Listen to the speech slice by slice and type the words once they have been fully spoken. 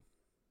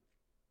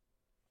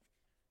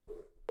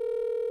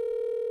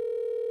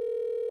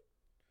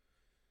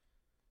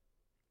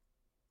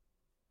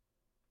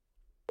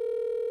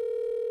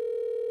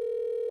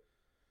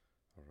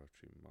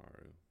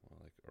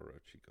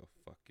Archie, go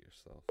fuck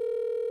yourself.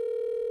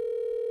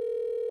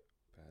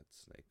 Bad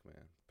snake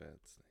man. Bad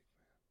snake man.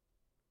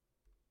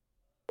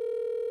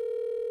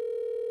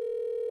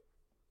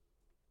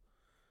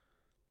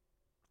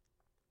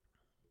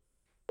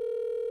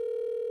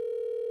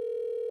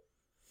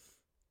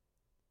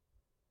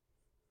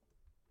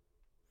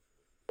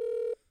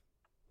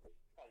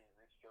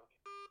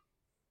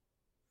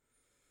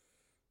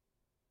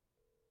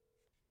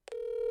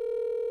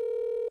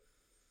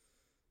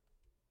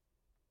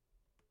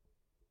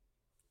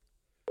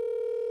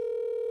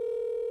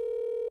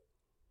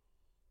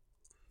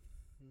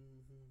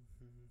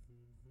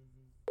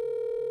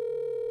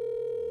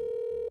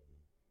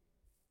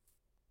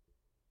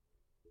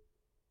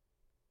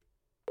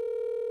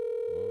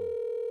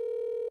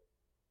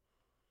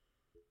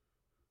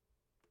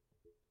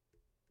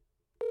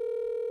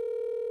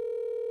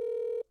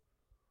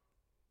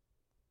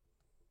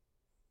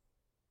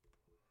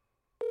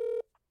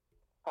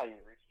 Hi, you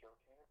reached Joe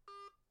Tanner.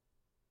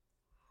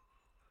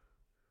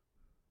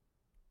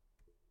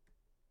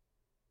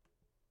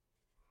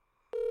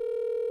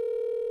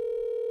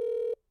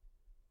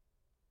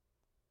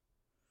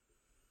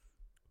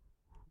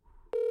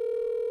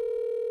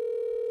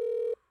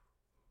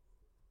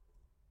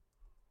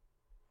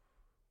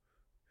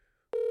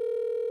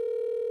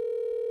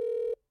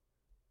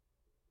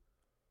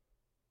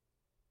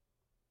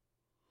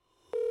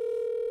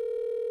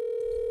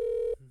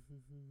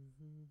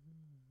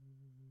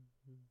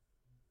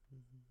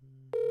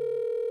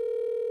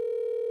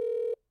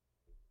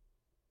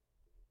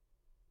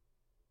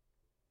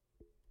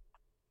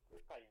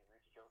 Hi, you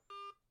reached Joe.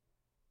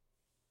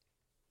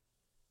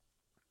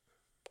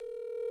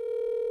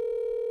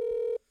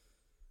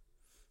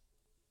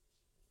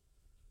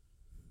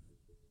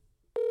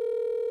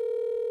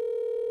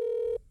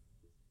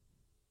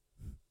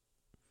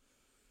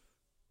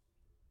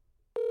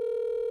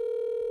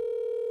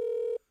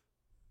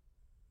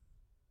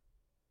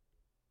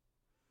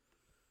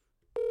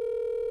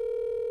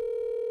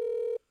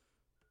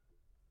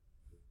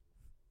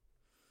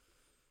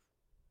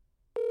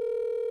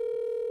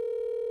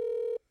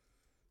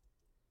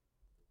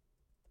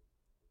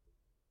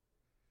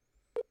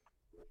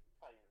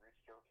 Hi, you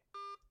reached Joe.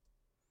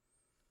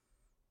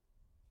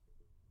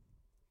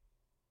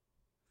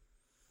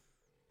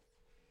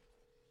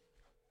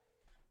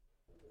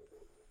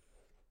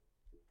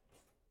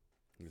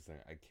 He's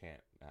like, I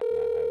can't not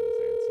have this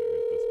answer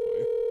at this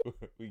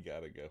point. We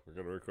gotta go. We're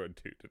gonna record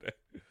 2 today.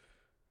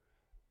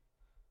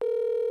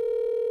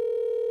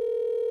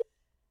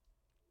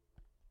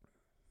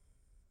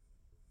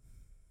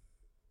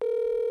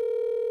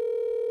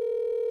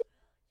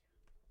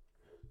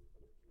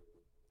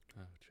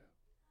 Oh, Joe.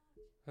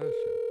 Oh, Joe.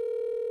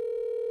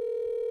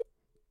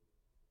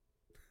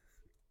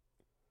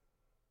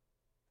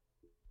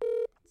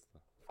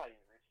 Hi,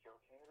 you reached Joe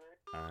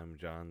Tanner. I'm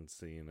John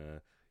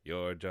Cena.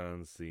 You're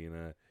John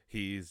Cena.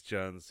 He's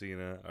John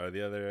Cena. Are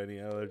the other any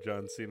other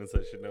John Cenas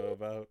I should know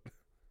about?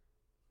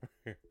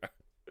 It's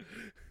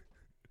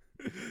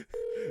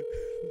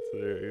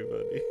very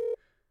funny.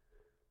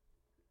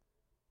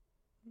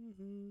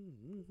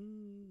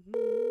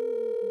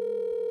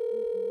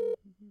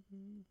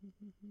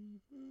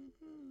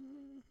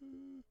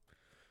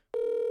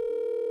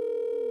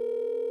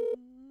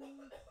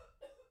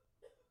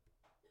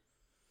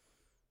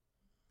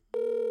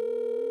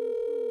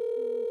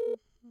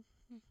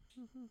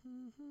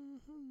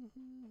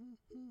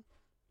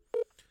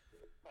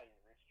 Hi, you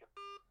reached Joe.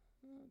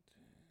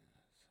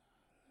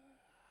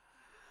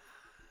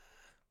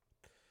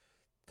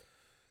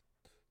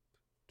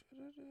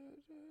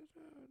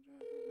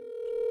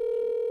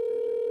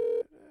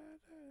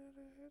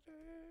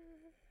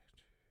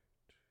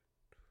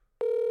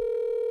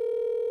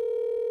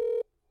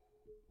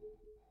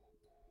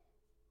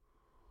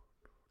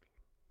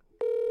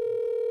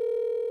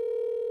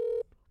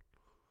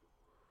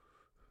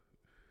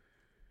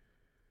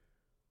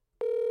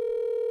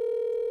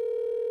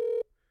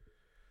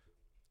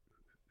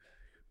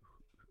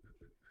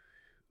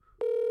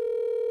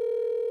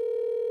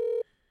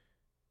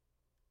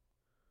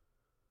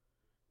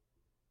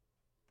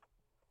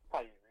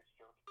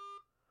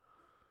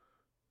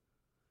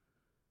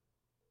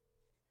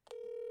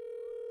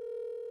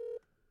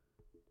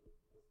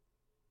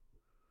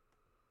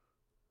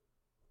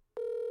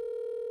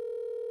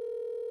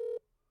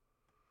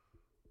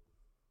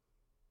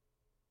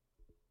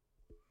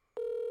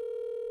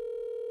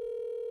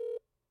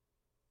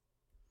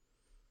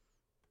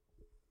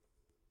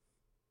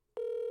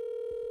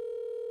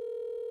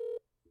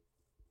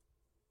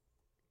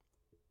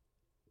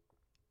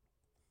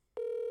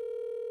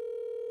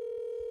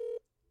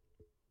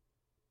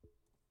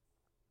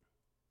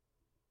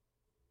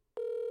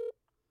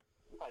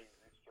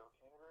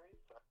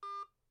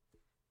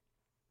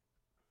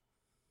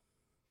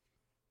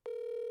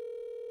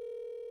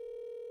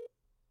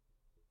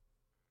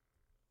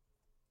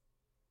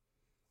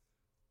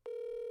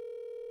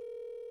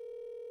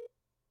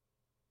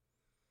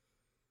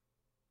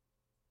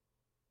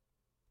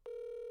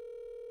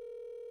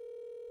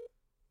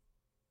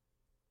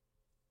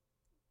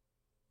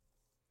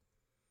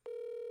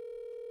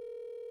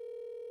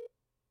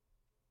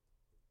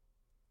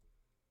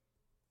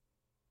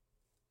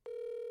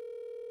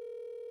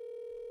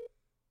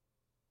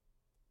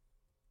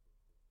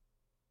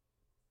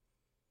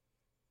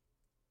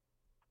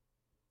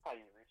 Hi,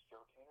 you reached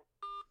Joe King.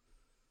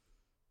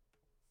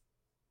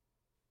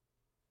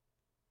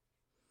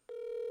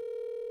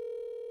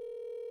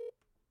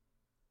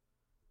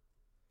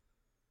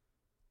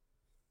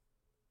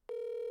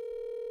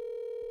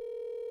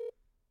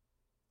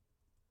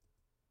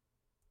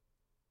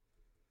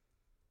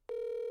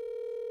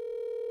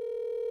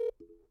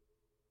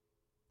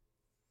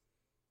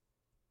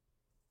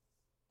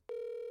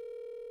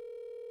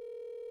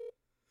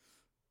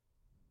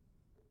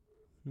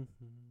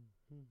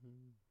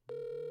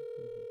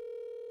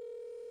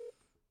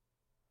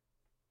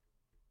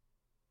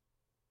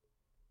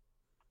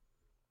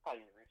 Hi,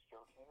 you reached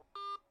Joe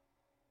King.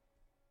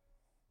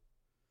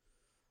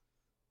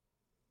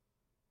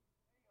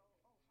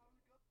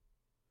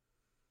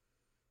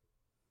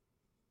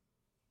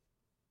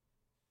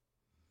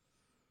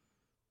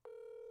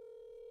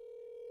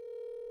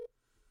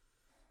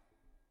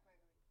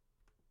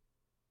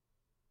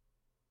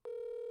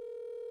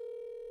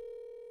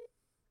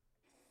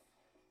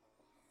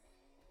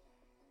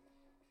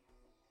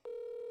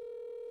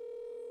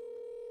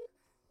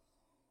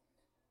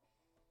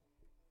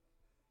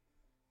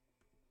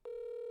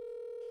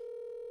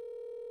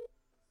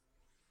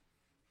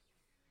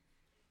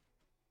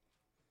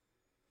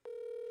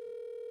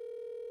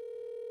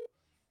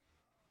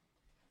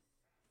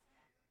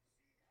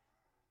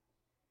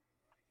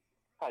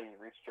 Hi, you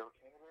reached Joe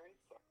Canterbury.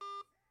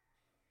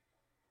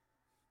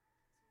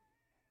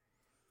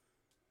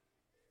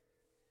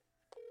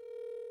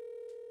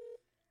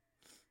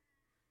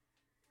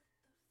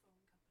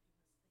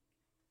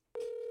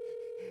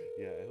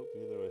 Yeah, I hope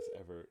neither of us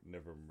ever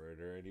never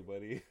murder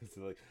anybody. It's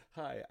like,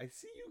 hi, I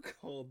see you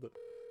called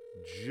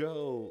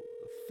Joe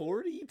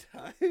 40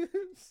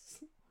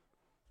 times.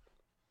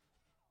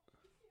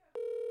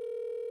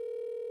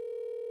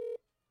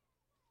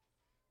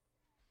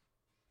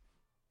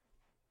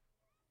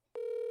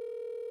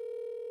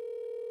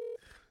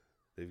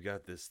 They've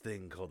got this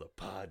thing called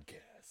a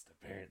podcast.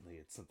 Apparently,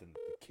 it's something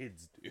that the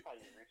kids do. Hi,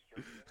 you reached Joe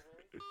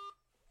Canterbury.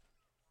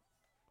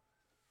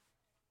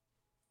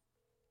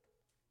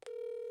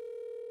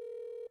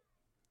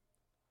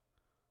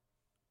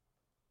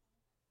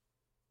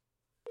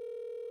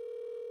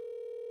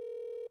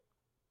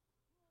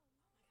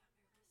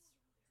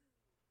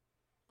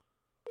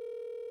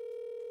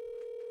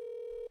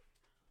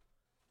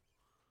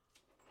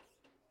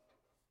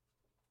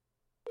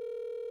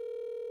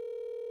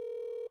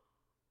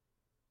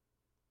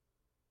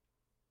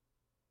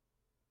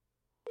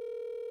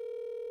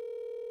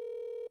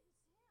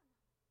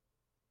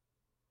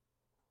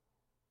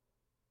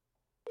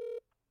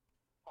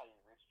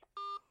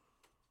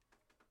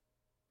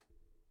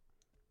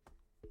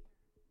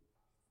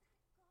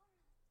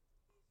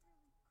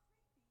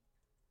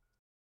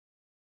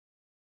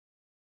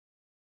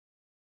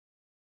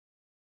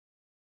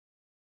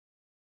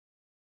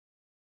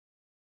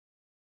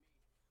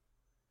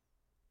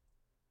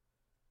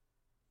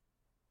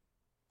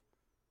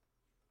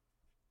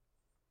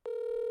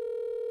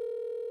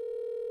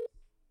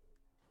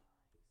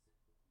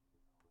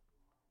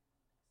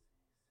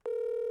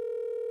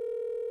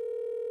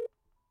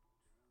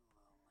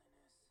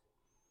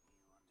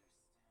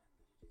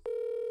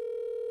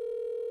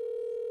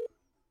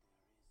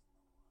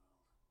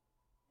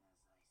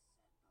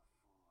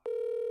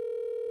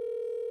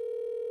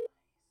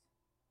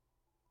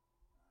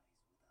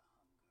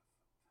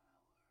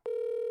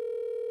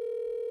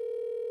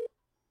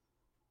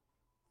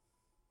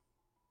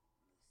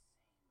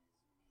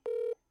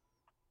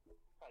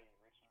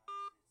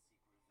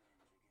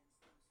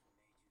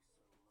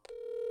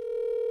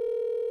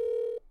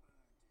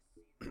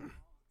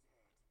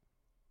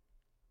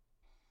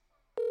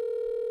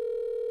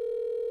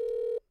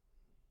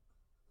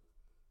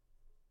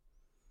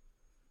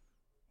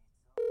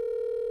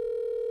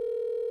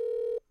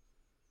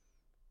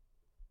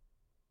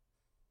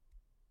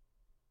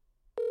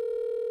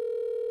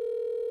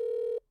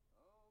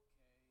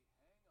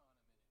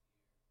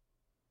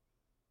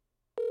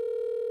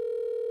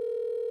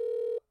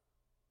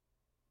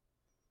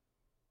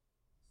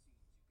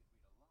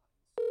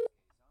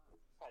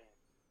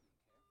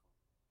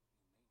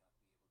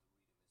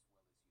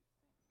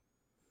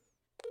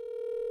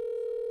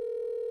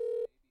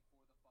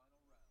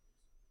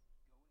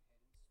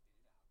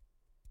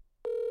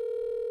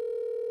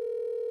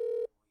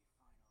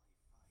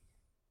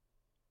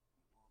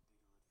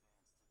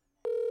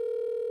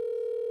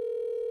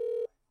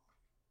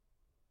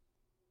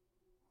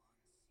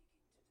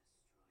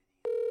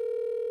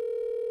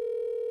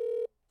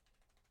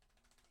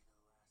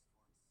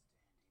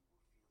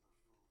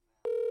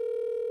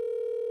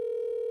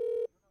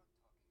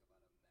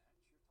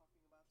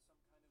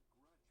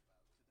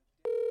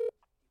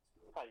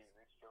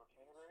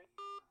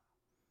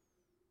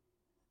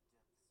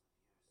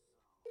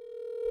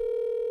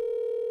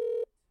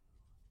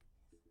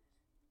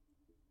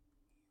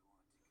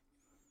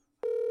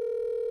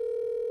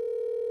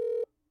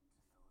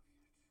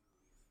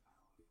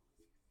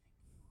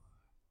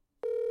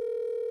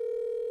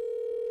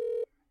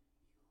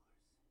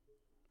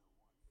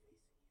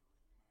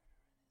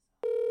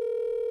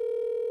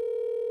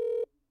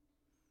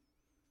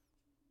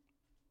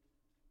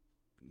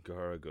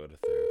 Gara go to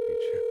therapy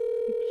challenge.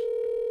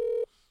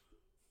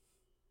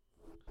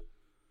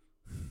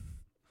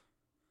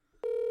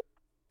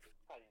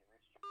 Hi, you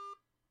reached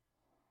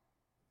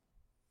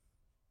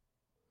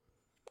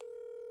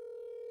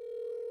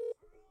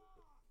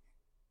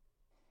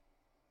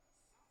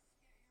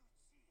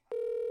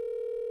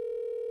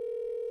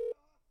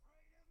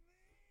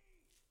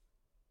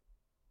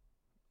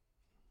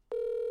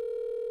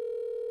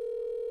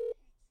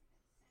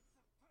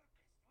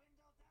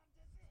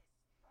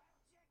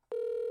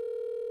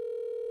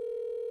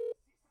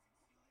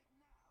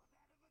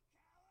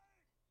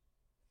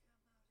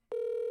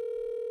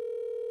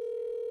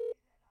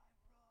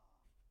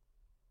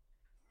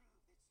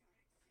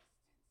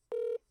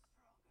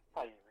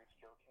Hi, you reached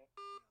Joe King.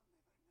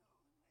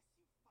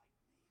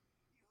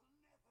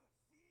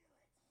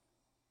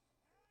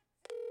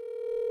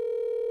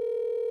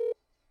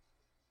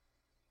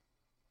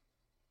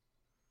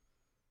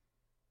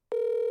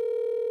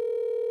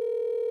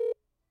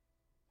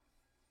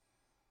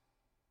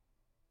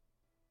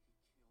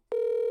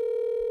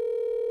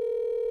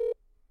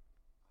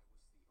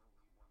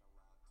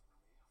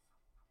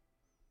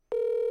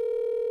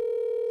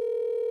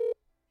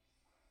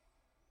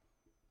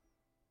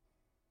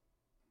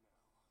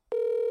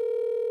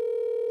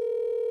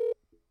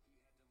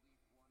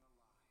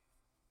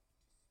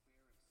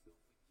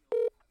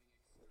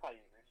 Hi, you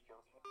reached Joe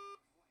King.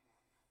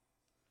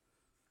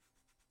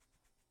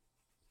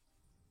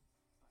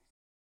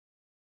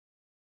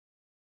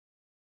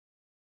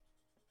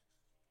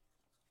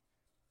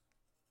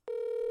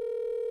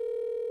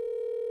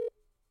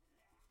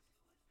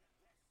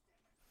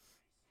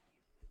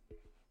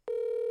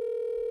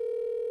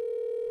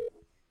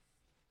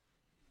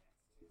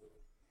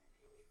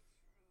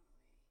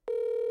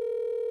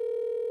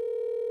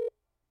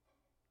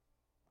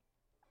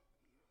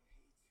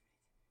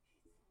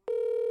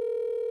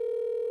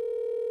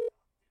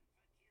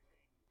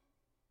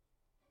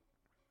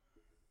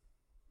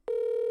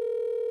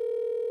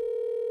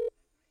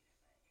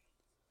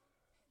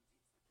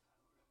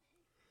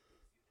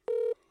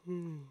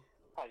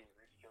 Hi, you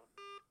reached Joe.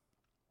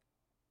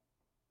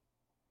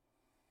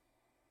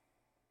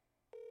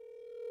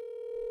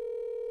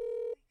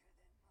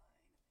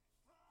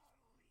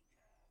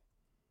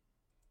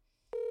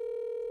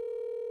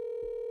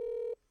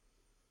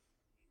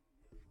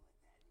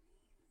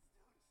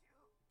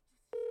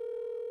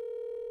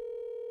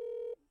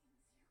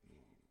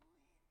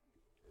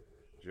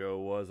 Joe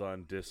was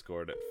on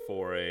Discord at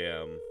 4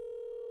 a.m.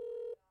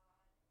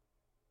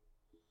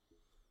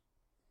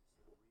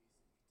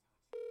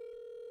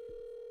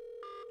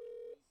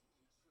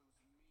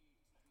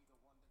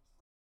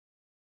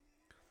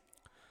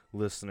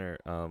 Listener,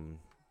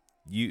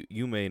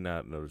 you may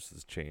not notice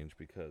this change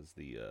because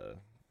the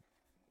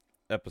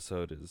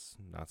episode is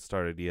not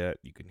started yet.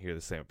 You can hear the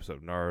same episode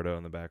of Naruto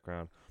in the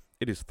background.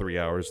 It is 3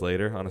 hours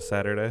later on a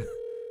Saturday.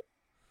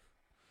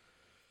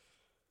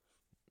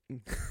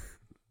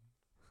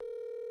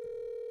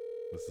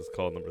 This is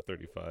call number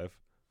 35.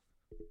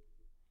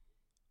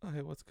 Oh,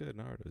 hey, what's good?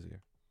 Naruto's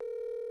here.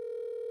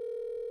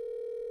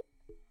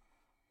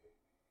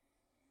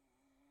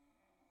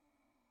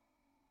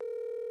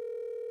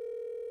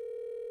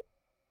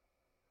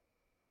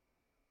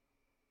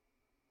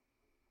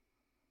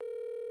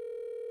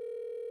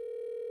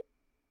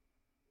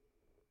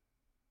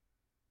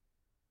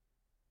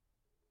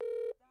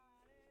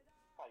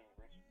 Hi, you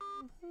reached.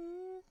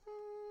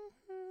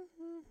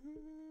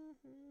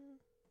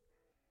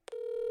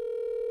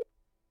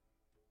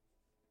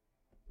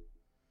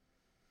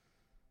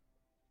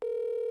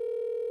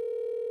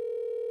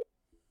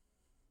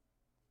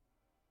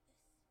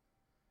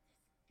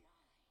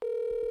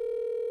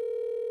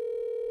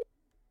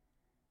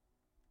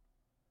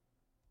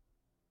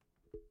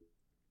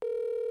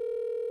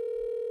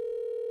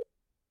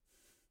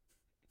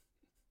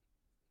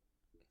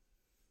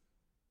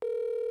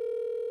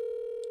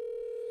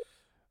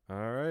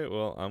 Alright,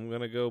 well, I'm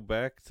going to go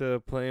back to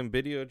playing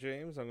video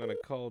games. I'm going to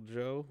call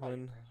Joe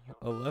when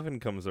 11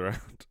 comes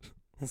around.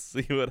 We'll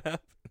see what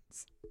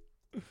happens.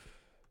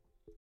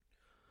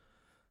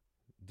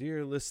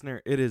 Dear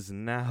listener, it is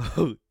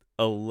now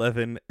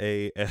 11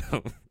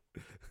 a.m.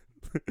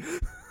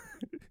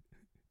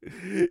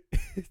 It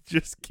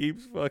just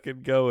keeps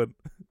fucking going.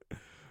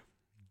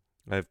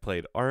 I've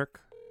played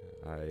Ark.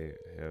 I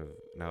have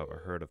now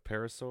heard of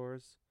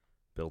Parasaurs.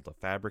 Built a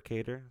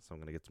fabricator, so I'm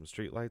going to get some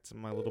streetlights in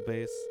my little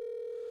base.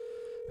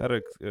 Had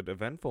an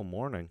eventful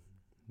morning.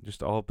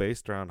 Just all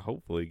based around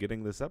hopefully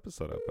getting this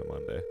episode up on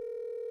Monday.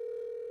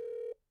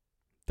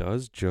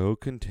 Does Joe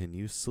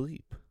continue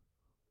sleep?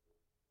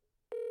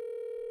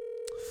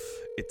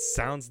 It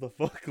sounds the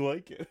fuck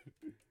like it.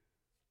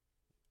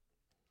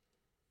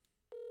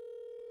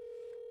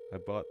 I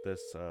bought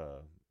this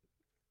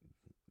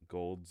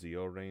gold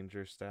Zeo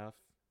Ranger staff.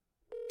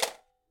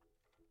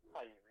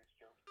 Hi, you reached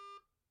Joe.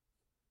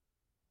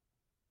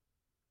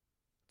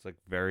 It's like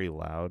very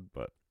loud,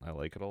 but I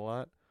like it a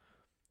lot.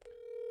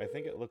 I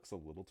think it looks a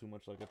little too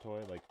much like a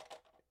toy. Like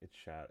it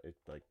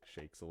like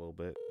shakes a little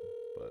bit,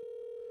 but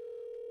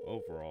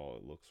overall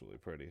it looks really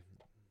pretty.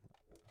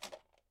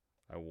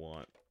 I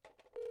want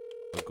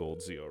a gold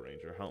Zeo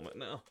Ranger helmet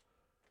now.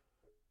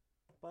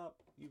 Bob,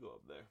 you go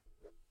up there.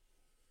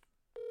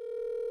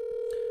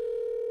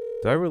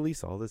 Do I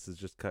release all this as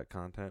just cut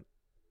content?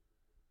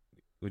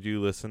 Would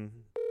you listen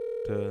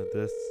to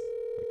this?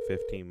 Like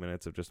 15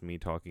 minutes of just me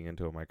talking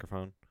into a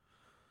microphone?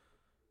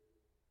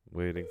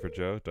 Waiting for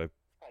Joe? Do I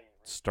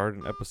start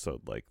an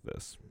episode like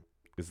this?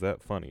 Is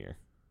that funnier?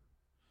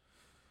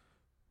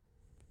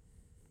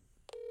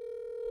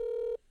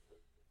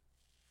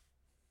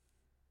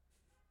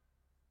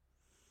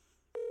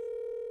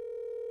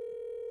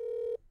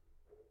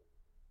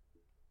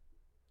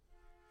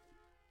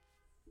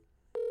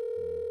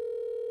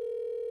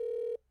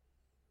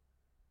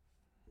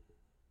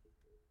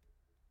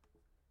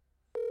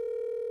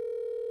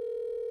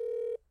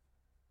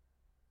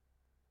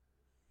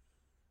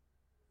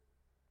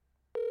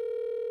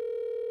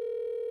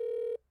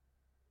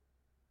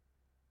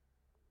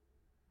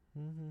 Hi,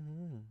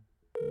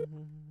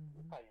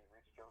 you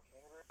reached Joe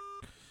Canterbury.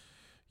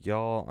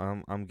 Y'all,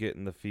 I'm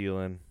getting the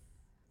feeling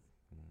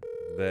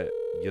that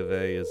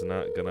Yahweh is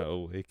not gonna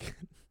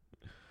awaken.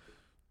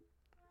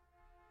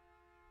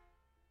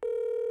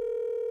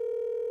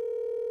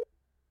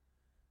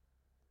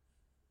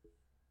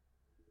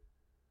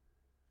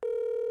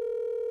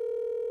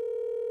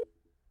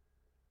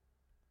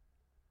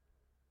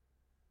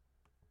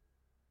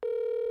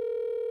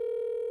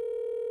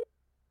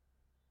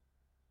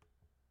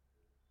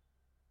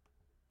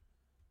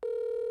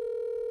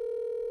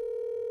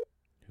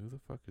 Who the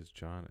fuck is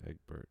John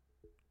Egbert?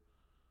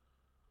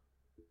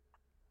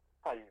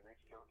 Hi, you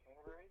reached Joe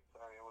Canterbury.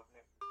 Sorry, I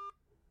wasn't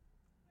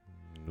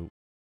able. Nope.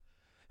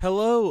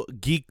 Hello,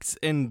 geeks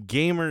and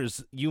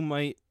gamers. You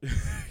might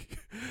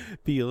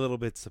be a little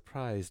bit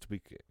surprised.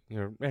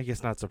 I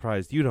guess not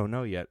surprised. You don't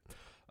know yet.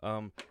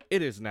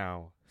 It is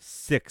now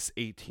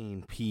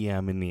 6:18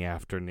 p.m. in the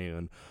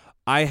afternoon.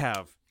 I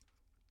have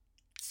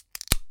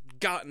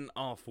gotten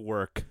off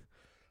work.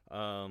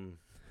 I'm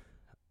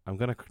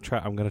gonna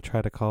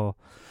try to call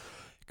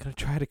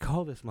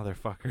this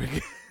motherfucker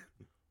again.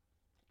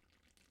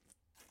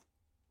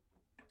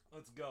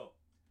 Let's go.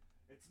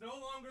 It's no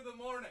longer the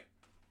morning.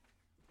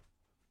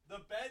 The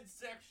bed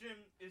section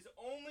is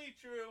only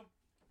true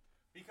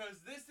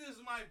because this is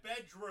my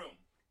bedroom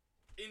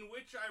in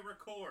which I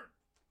record.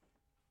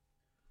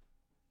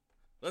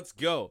 Let's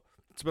go.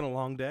 It's been a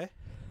long day.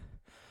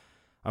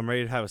 I'm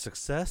ready to have a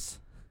success,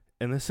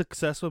 and this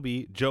success will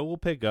be Joe will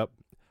pick up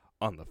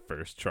on the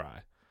first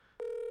try.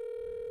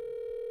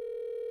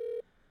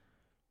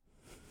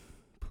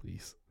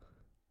 Please.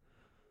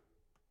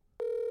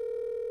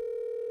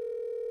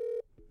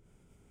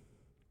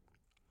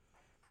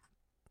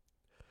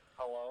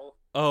 Hello?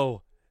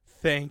 Oh,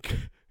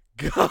 thank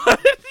God.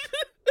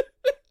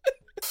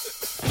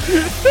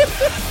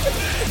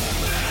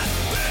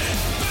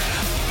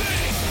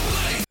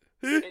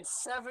 It's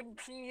 7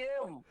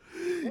 p.m.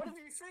 What did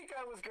you think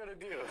I was gonna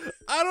do?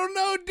 I don't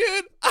know,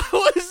 dude. I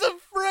was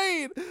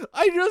afraid.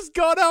 I just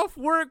got off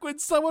work when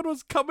someone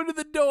was coming to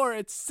the door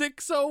at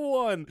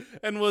 6:01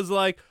 and was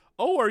like,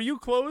 "Oh, are you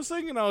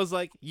closing?" And I was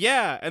like,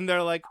 "Yeah." And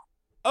they're like,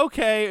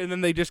 "Okay." And then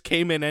they just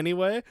came in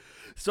anyway.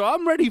 So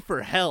I'm ready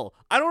for hell.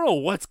 I don't know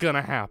what's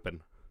gonna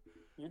happen.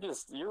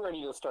 You're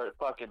ready to start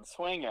fucking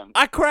swinging.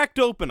 I cracked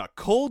open a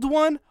cold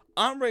one.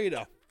 I'm ready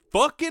to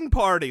fucking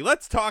party.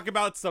 Let's talk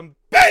about some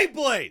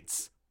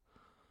Beyblades.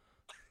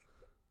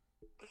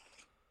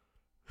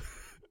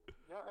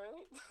 You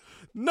alright?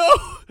 No,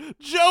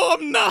 Joe,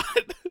 I'm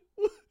not.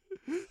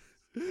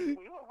 We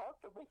don't have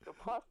to make the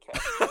podcast.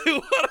 I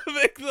want to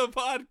make the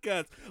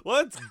podcast.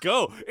 Let's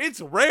go.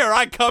 It's rare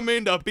I come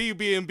into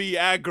BB&B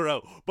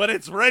aggro, but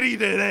it's ready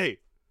today.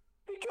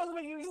 Because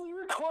we usually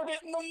record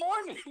it in the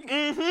morning.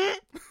 Mm-hmm.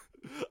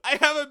 I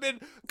haven't been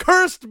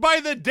cursed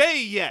by the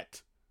day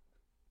yet.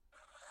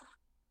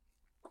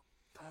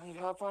 I need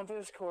to hop on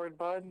Discord,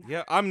 bud.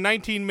 Yeah, I'm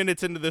 19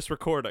 minutes into this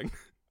recording.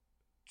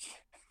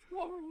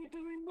 What were you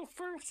doing the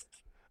first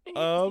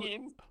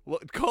 18?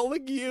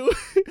 Calling you.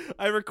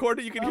 I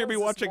recorded. You can That hear me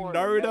was this watching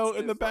morning. Naruto That's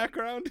in the different.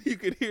 background. You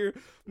could hear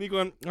me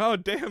going, "Oh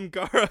damn,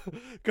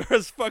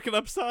 Gara's fucking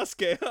up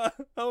Sasuke.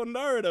 Oh,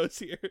 Naruto's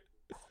here."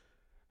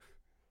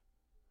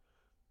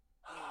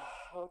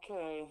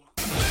 Okay.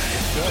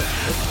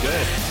 Let's go.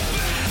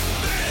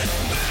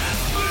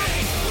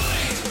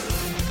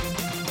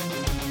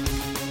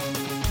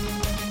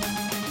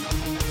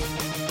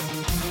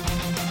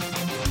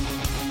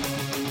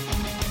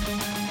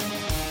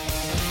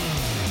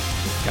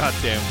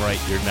 Goddamn right,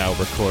 you're now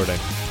recording.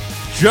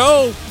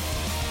 Joe,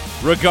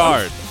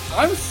 regard.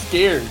 I'm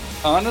scared,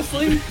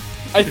 honestly.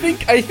 I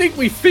think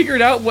we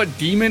figured out what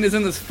demon is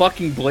in this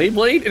fucking Blade,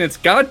 and it's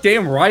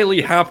goddamn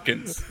Riley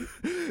Hopkins.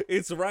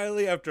 It's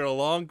Riley after a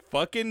long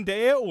fucking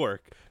day at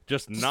work.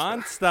 Just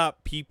nonstop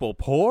people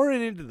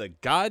pouring into the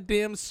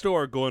goddamn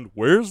store going,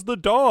 "Where's the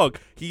dog?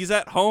 He's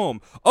at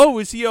home. Oh,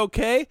 is he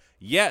okay?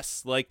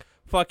 Yes." Like,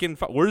 fucking,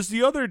 where's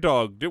the other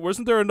dog?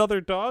 Wasn't there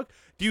another dog?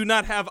 Do you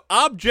not have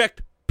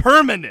object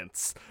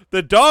permanence?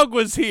 The dog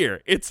was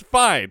here. It's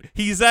fine.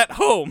 He's at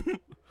home.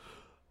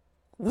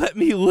 Let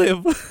me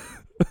live.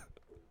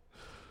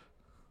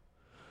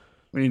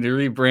 We need to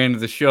rebrand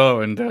the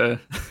show and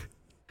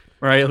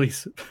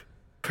Riley's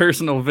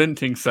personal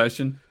venting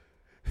session.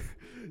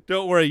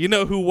 Don't worry. You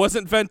know who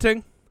wasn't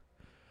venting?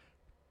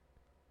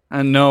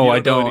 No, You I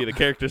know don't. any of the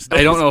characters'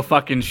 I don't names? know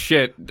fucking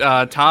shit.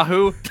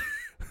 Tahu?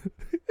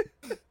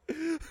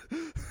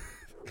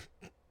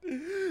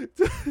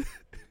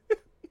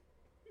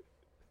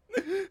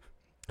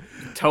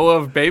 Toa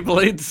of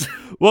Beyblades?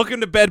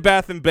 Welcome to Bed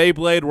Bath &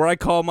 Beyblade, where I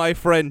call my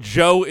friend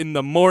Joe in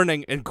the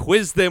morning and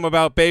quiz them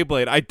about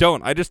Beyblade. I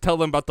don't. I just tell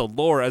them about the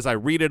lore as I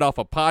read it off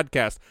a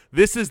podcast.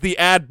 This is the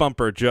ad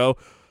bumper, Joe.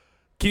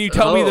 Can you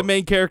tell me the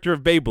main character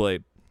of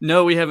Beyblade?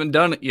 No, we haven't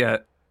done it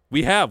yet.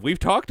 We have. We've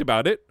talked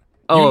about it.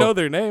 Oh, You know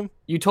their name.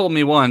 you told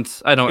me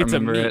once. I don't It's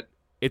remember a meat.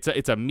 it.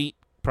 It's a meat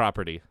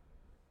property.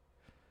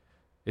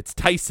 It's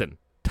Tyson.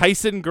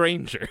 Tyson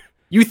Granger.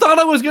 You thought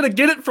I was gonna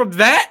get it from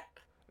that?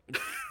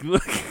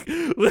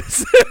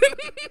 Listen.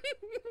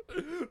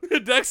 The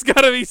deck's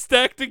gotta be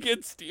stacked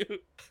against you.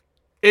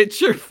 It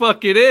sure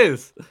fucking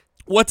is.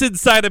 What's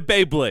inside of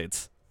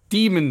Beyblades?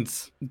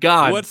 Demons,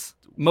 gods,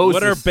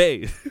 Moses. What are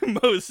bays?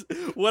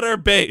 What are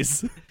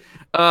bays?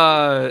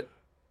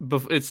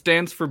 It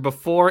stands for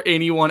before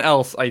anyone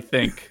else, I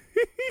think.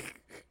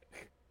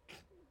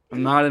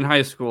 I'm not in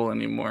high school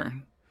anymore.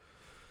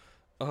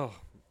 Oh,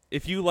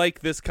 if you like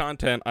this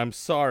content, I'm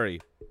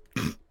sorry.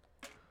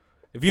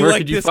 If you Where like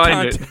could you this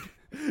find content,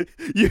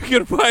 you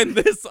can find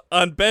this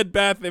on Bed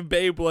Bath &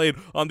 Beyblade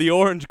on the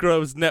Orange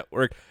Groves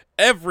Network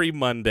every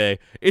Monday.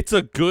 It's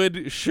a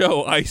good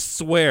show, I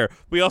swear.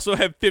 We also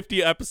have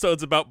 50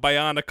 episodes about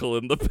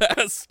Bionicle in the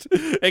past.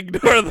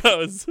 Ignore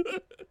those.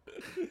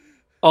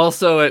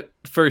 Also, at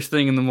first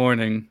thing in the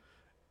morning,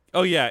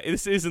 Oh yeah,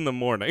 this is in the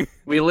morning.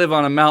 we live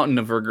on a mountain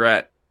of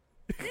regret.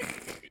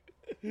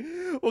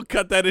 We'll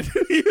cut that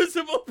into a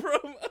usable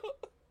promo.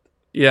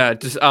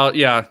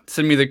 Yeah,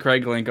 send me the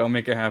Craig link. I'll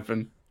make it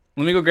happen.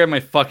 Let me go grab my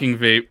fucking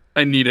vape.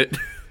 I need it.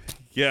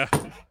 Yeah.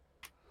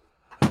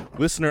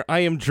 Listener, I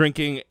am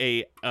drinking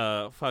a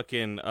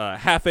fucking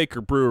Half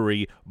Acre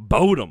Brewery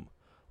Bodum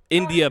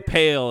India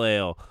Pale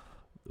Ale.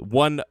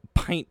 1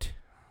 pint.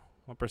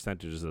 What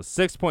percentage is this?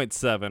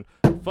 6.7.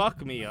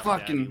 Fuck me up,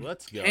 Fucking Daddy.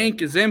 Let's go.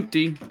 tank is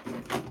empty.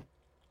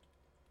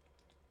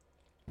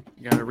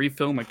 Gotta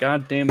refill my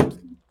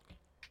goddamn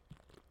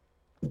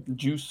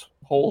juice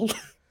hole.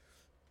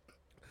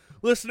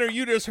 Listener,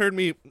 you just heard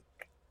me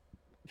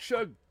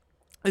chug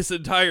this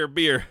entire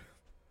beer.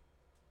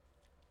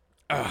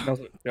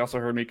 You also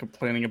heard me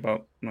complaining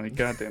about my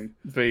goddamn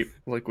vape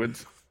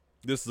liquids.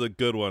 This is a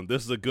good one.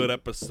 This is a good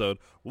episode.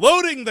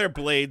 Loading their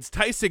blades,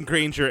 Tyson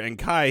Granger and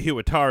Kai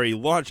Hiwatari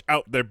launch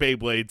out their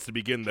Beyblades to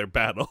begin their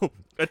battle,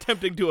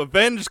 attempting to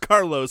avenge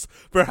Carlos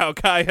for how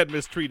Kai had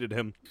mistreated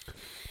him.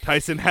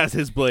 Tyson has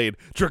his blade,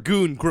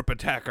 Dragoon Grip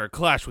Attacker,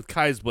 clash with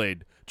Kai's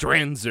blade,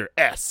 Dranzer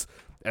S,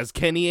 as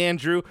Kenny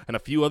Andrew and a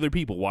few other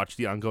people watch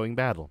the ongoing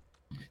battle.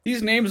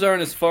 These names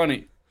aren't as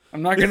funny.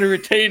 I'm not gonna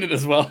retain it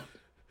as well.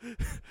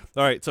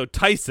 All right, so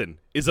Tyson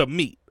is a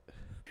meat.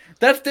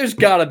 There's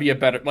gotta be a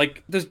better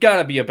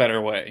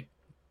way.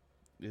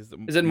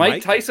 Is it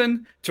Mike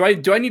Tyson? Do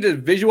I need to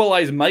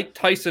visualize Mike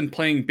Tyson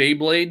playing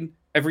Beyblade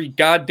every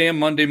goddamn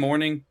Monday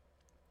morning?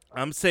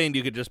 I'm saying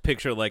you could just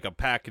picture like a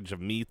package of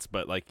meats,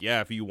 but like,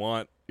 yeah, if you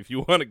want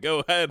to go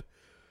ahead.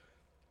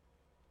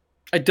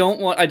 I don't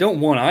want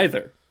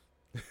either.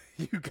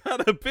 You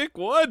gotta pick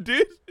one,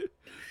 dude.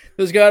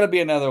 There's gotta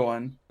be another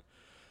one.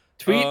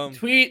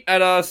 Tweet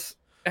at us,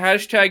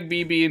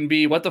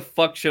 #BB&B. What the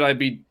fuck should I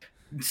be?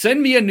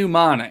 Send me a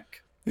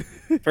mnemonic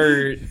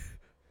for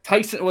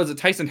Tyson. Was it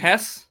Tyson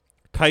Hess?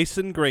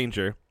 Tyson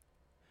Granger.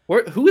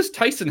 Who is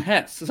Tyson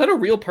Hess? Is that a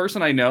real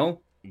person I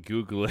know?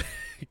 Google it.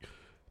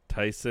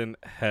 Tyson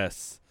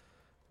Hess.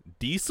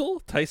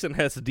 Diesel? Tyson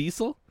Hess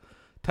Diesel?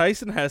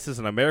 Tyson Hess is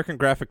an American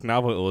graphic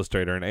novel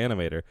illustrator and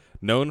animator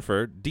known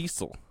for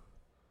Diesel.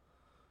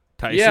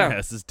 Tyson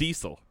Hess is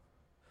Diesel.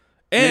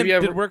 And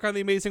did work on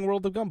The Amazing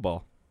World of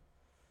Gumball.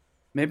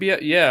 Maybe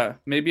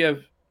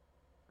I've...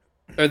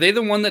 Are they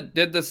the one that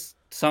did this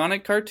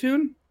Sonic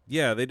cartoon?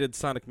 Yeah, they did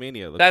Sonic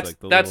Mania.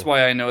 That's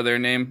why I know their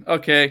name.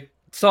 Okay,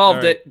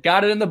 solved it.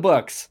 Got it in the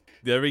books.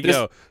 There we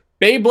go.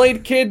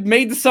 Beyblade kid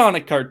made the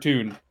Sonic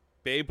cartoon.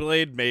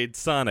 Beyblade made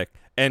Sonic.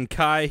 And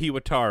Kai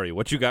Hiwatari.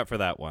 What you got for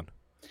that one?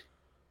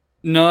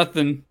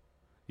 Nothing.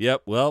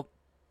 Yep, well,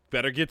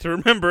 better get to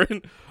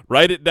remembering.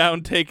 Write it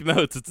down, take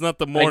notes. It's not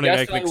the morning.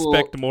 I can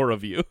expect more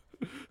of you.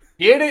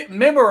 Get it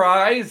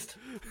memorized.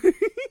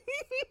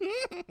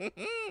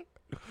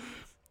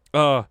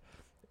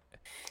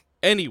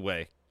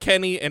 Anyway,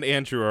 Kenny and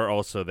Andrew are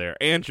also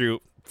there. Andrew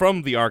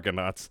from the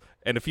Argonauts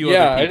and a few other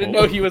people. Yeah, I didn't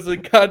know he was a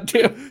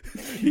goddamn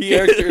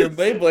character in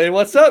Beyblade.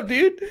 What's up,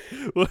 dude?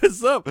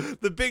 What's up?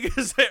 The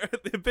biggest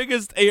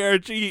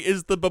ARG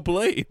is the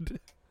Beyblade.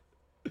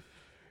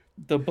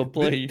 The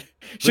Beyblade.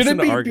 Should it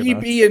be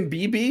BB and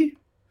BB?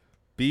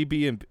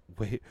 BB and...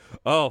 Wait.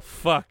 Oh,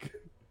 fuck.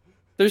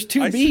 There's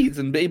two B's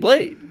in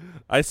Beyblade.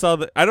 I saw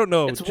that. I don't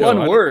know. It's Joe,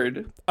 one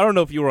word. I don't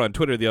know if you were on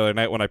Twitter the other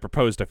night when I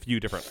proposed a few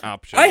different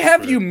options. I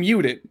have you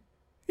muted.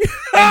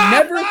 And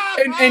never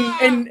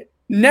and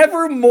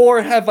Never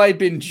more have I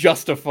been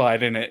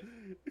justified in it.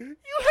 You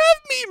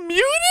have me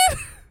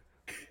muted?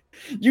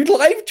 You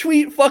live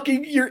tweet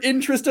fucking your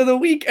interest of the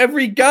week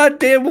every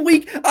goddamn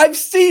week. I've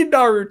seen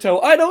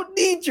Naruto. I don't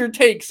need your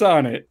takes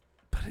on it.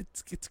 But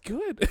it's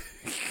good.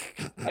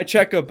 I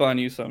check up on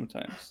you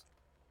sometimes.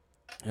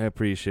 I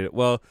appreciate it.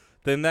 Well,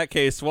 then in that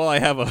case, while I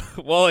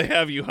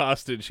have you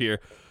hostage here,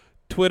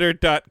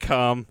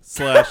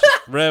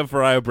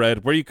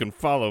 twitter.com/RevRyeBread, where you can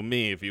follow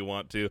me if you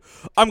want to.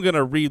 I'm going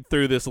to read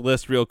through this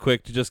list real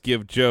quick to just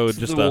give Joe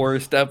just the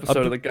worst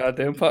episode of the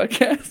goddamn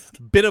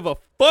podcast. Bit of a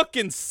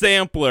fucking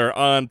sampler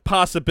on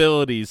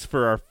possibilities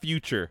for our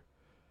future.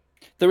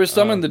 There was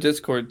some in the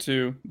Discord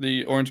too,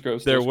 the Orange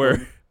Groves There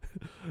Discord.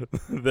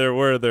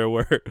 were. there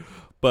were.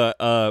 But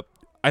I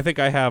think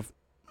I have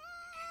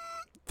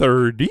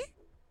 30.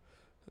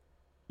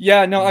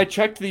 Yeah, no, I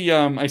checked the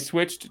I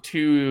switched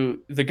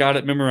to the Got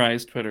It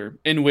Memorized Twitter,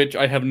 in which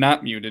I have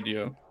not muted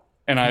you,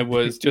 and I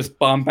was just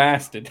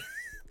bombasted.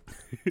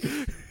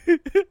 It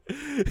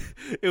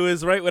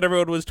was right when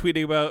everyone was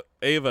tweeting about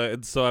Ava,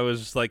 and so I was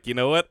just like, you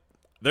know what?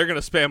 They're gonna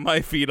spam my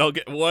feed. I'll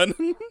get one.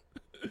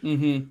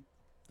 All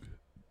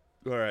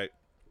right,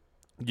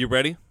 you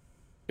ready?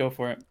 Go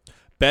for it.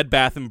 Bed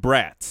Bath and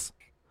Bratz.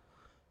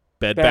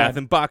 Bed Bad. Bath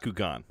and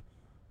Bakugan.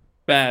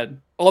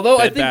 Bad. Although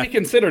I Bed think Bath. we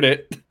considered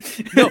it.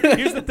 No,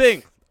 here's the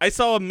thing. I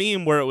saw a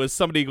meme where it was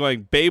somebody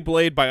going,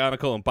 Beyblade,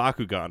 Bionicle, and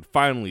Bakugan.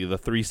 Finally, the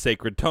 3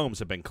 sacred tomes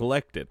have been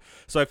collected.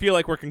 So I feel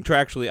like we're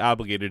contractually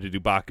obligated to do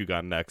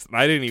Bakugan next, and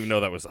I didn't even know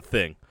that was a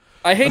thing.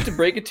 I hate to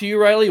break it to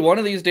you, Riley. One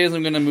of these days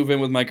I'm going to move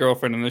in with my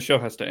girlfriend and the show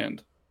has to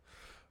end.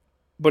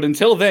 But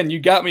until then, you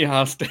got me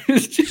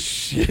hostage.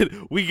 Shit,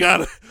 we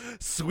gotta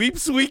sweep,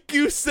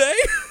 you say?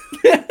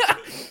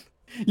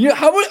 Yeah,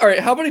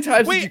 how many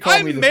times did you Wait, call me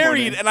I'm this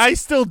married morning? and I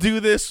still do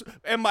this,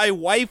 and my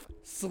wife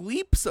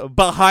sleeps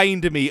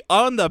behind me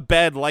on the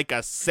bed like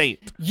a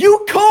saint.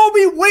 You call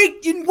me,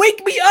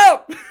 wake me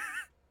up!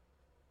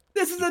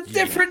 This is a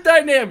different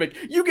dynamic.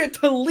 You get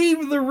to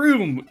leave the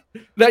room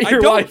that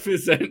your wife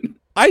is in.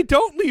 I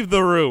don't leave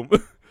the room.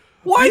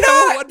 Why We have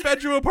a not?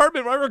 one-bedroom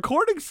apartment. My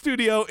recording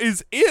studio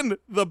is in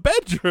the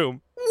bedroom.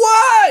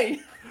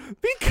 Why?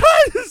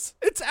 Because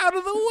it's out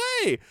of the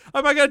way.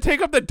 Am I going to take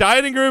up the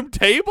dining room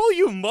table,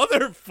 you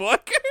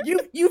motherfucker?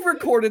 You've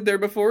recorded there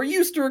before. You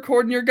used to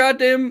record in your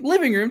goddamn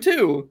living room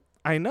too.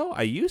 I know.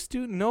 I used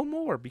to. No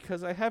more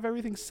because I have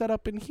everything set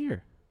up in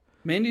here.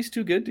 Mandy's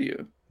too good to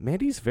you.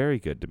 Mandy's very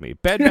good to me.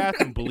 Bed, Bath,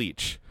 and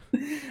Bleach.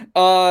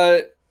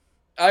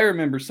 I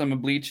remember some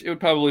of Bleach. It would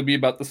probably be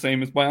about the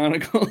same as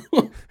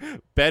Bionicle.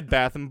 Bed,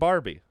 Bath, and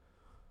Barbie.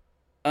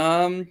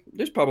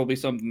 There's probably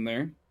something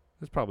there.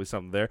 There's probably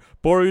something there.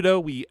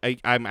 Boruto,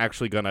 I'm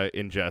actually gonna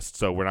ingest,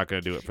 so we're not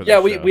gonna do it for this Yeah,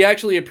 show. we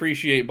actually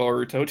appreciate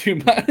Boruto too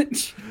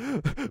much.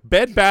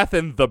 Bed, Bath,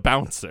 and the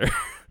Bouncer.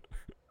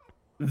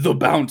 The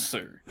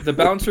bouncer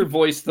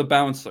voiced the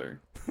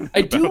bouncer.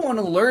 I do want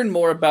to learn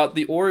more about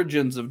the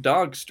origins of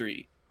Dog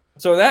Street.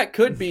 So that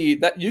could be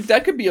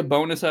that could be a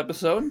bonus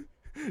episode.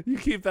 You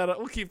keep that.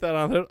 We'll keep that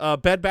on there.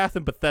 Bed, Bath,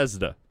 and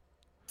Bethesda.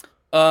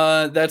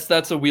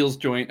 That's a Wheels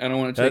joint. I don't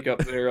want to take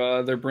up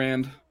their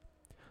brand.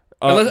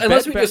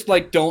 Unless we just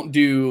like don't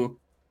do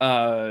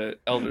Elder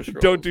Scrolls.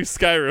 Don't do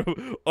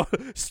Skyrim.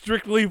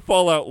 Strictly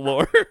Fallout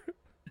lore.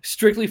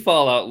 Strictly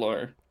Fallout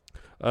lore.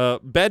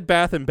 Bed,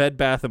 Bath, and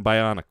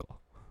Bionicle.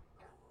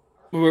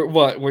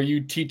 Where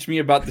you teach me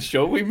about the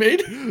show we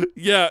made?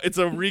 Yeah, it's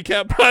a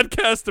recap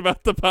podcast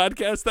about the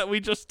podcast that we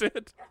just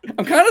did.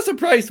 I'm kind of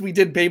surprised we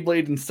did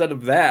Beyblade instead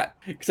of that,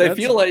 because I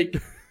feel like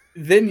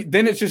then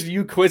it's just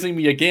you quizzing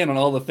me again on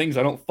all the things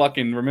I don't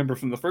fucking remember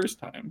from the first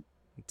time.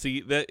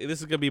 See, this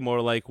is gonna be more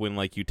like when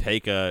like you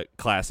take a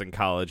class in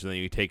college and then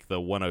you take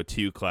the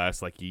 102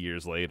 class like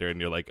years later,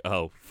 and you're like,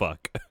 oh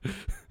fuck,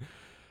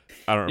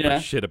 I don't remember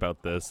shit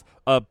about this.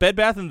 Bed,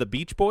 Bath, and the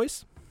Beach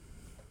Boys.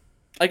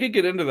 I could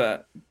get into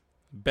that.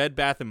 Bed,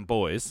 Bath, and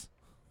Boys.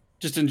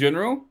 Just in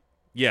general?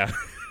 Yeah.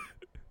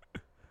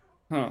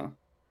 Huh.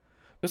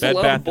 There's Bed, a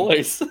lot Bath, of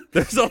boys.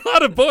 There's a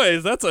lot of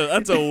boys. That's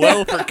a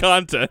well for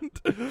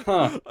content.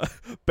 Huh.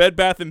 Bed,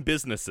 Bath, and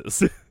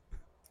Businesses.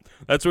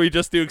 That's where you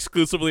just do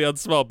exclusively on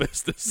small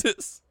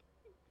businesses.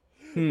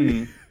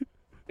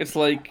 It's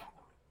like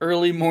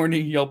early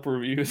morning Yelp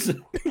reviews.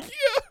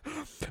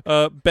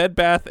 Yeah. Bed,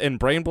 Bath, and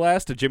Brain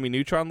Blast, a Jimmy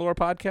Neutron lore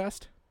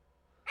podcast.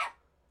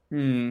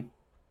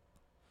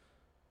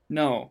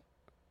 No.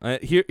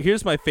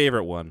 Here's my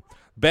favorite one.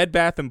 Bed,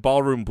 Bath, and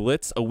Ballroom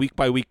Blitz, a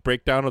week-by-week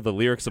breakdown of the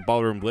lyrics of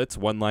Ballroom Blitz,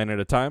 one line at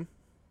a time.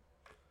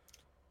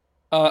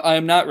 I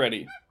am not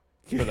ready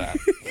for that.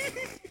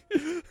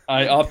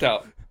 I opt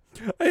out.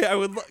 I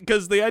would,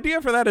 because the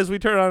idea for that is we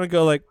turn on and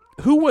go like,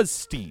 who was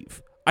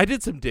Steve? I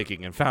did some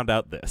digging and found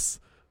out this.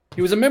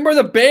 He was a member of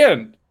the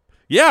band.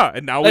 Yeah,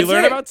 and now we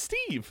learn about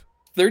Steve.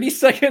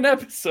 30-second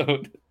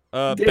episode.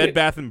 Bed,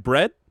 Bath, and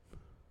Bread.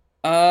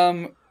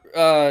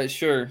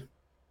 Sure.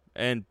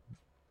 And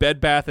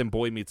Bed, Bath, and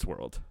Boy Meets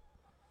World.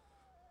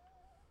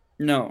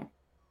 No.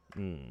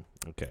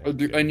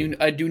 Okay.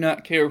 I do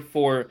not care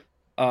for,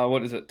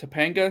 what is it,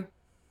 Topanga?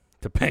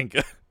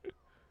 Topanga. Is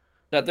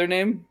that their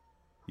name?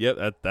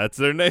 Yep, that's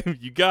their name.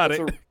 You got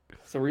it.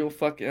 It's a real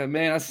fucking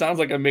man. That sounds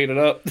like I made it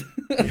up.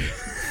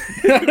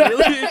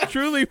 Really,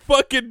 truly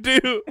fucking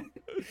do.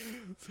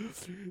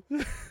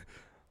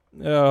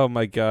 Oh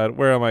my god,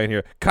 where am I in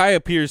here? Kai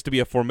appears to be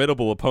a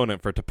formidable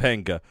opponent for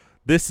Topanga.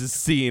 This is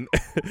seen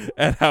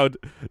at how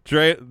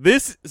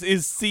Dranzer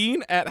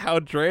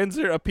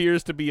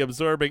appears to be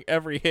absorbing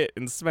every hit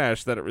and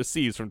smash that it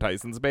receives from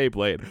Tyson's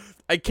Beyblade.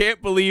 I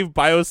can't believe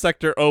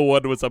Biosector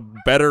 01 was a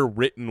better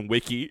written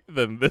wiki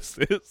than this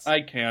is. I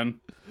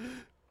can.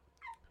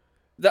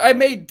 I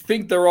may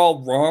think they're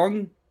all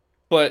wrong,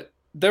 but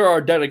there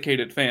are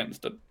dedicated fans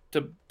to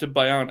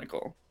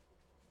Bionicle.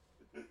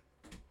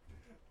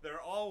 They're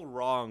all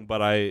wrong,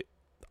 but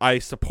I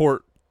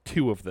support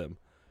 2 of them.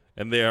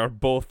 And they are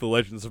both the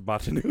Legends of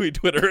Matanui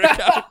Twitter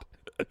account.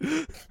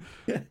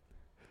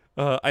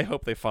 I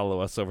hope they follow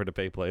us over to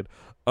Beyblade.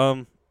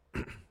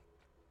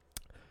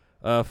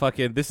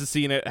 This is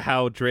seen at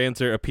how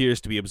Dranzer appears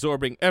to be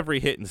absorbing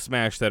every hit and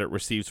smash that it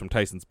receives from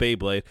Tyson's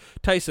Beyblade.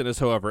 Tyson is,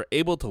 however,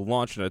 able to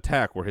launch an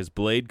attack where his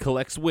blade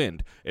collects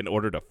wind in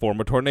order to form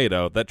a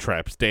tornado that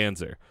traps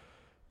Danzer.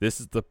 This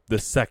is the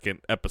second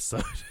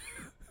episode.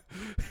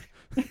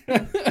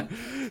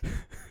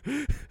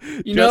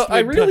 You know, I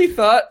really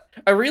thought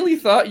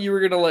you were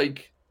gonna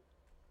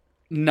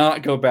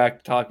not go back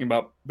to talking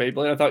about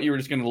Beyblade. I thought you were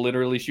just gonna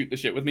literally shoot the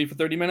shit with me for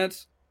 30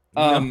 minutes.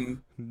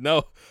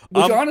 No.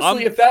 Which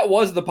honestly, if that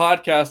was the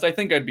podcast, I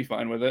think I'd be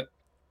fine with it.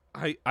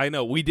 I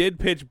know. We did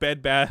pitch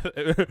Bed Bath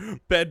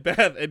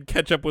and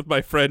catch up with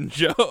my friend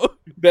Joe.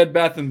 Bed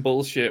Bath and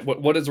bullshit.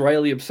 What is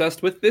Riley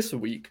obsessed with this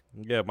week?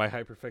 Yeah, my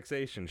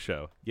hyperfixation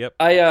show. Yep.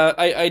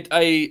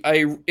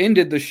 I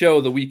ended the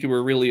show the week you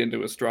were really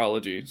into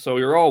astrology, so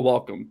you're all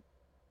welcome.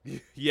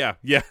 Yeah.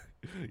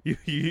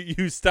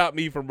 You stopped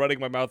me from running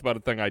my mouth about a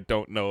thing I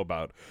don't know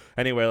about.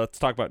 Anyway, let's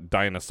talk about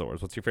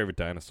dinosaurs. What's your favorite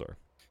dinosaur?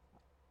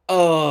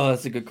 Oh,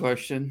 that's a good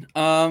question.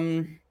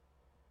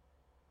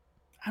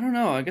 I don't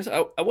know. I guess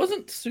I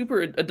wasn't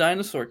super a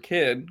dinosaur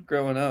kid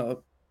growing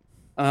up.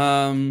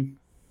 I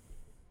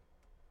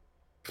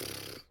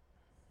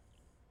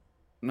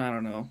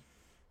don't know.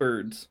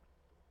 Birds.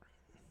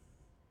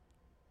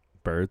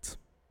 Birds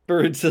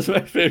is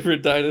my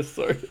favorite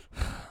dinosaur.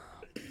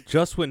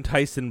 Just when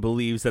Tyson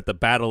believes that the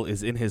battle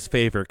is in his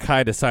favor,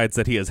 Kai decides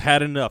that he has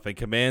had enough and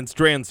commands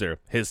Dranzer,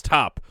 his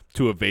top,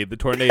 to evade the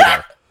tornado.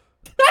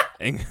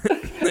 Man,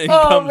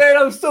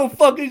 I'm so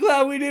fucking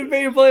glad we didn't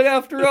Beyblade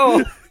after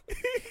all.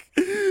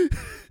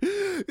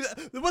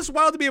 What's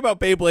wild to me about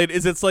Beyblade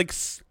is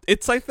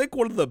it's I think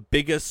one of the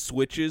biggest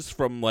switches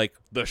from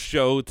the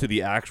show to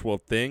the actual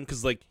thing,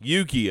 because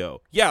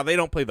Yu-Gi-Oh, yeah, they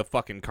don't play the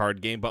fucking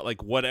card game,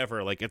 but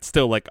whatever, it's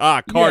still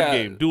card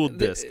game, dual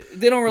disc.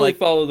 They don't really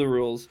follow the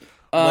rules.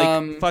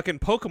 Fucking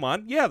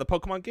Pokemon, yeah, the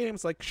Pokemon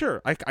games,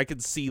 sure, I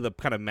could see the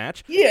kind of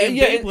match. Yeah,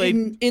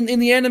 Beyblade, in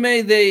the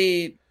anime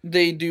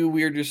they do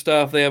weirder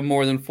stuff. They have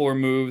more than 4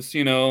 moves.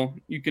 You know,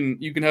 you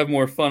can have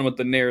more fun with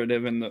the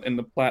narrative and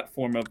the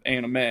platform of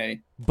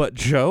anime. But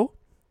Joe,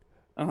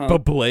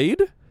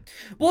 Beyblade.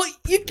 Well,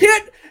 you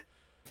can't.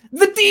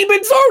 The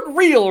demons aren't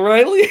real,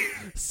 Riley.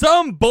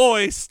 Some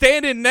boy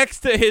standing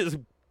next to his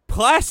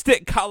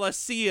plastic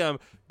coliseum,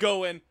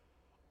 going,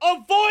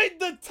 "Avoid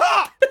the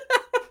top."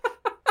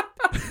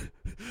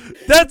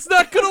 That's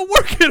not gonna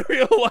work in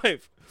real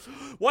life.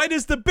 Why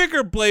does the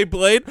bigger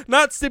Beyblade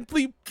not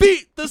simply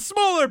beat the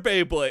smaller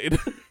Beyblade?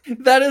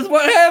 That is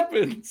what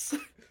happens.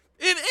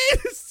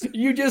 It is.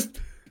 You just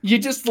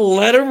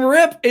let them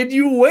rip and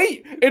you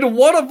wait, and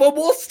one of them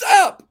will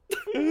stop.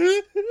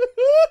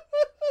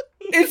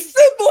 It's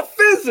simple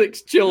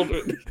physics,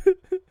 children.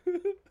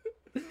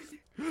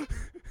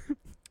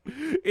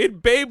 In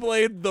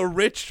Beyblade, the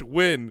rich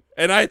win,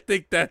 and I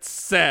think that's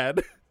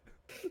sad.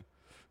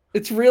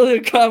 It's really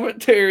a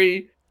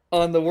commentary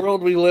on the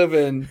world we live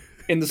in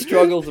the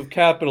struggles of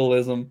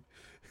capitalism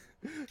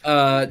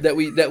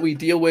that we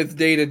deal with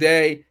day to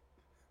day.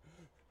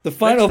 The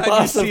final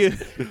boss of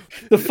Elon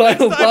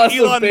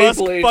Musk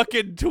Beyblade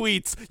fucking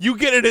tweets, you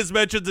get in his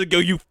mentions and go,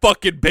 "You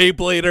fucking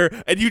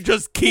Beyblader," and you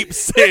just keep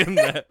saying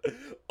that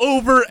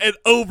over and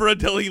over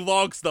until he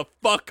logs the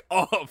fuck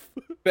off.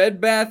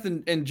 Bed Bath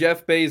and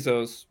Jeff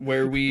Bezos,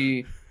 where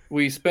we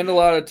spend a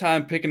lot of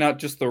time picking out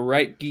just the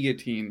right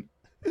guillotine.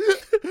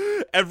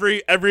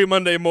 Every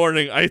Monday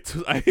morning, I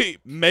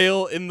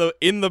mail in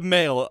the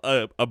mail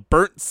a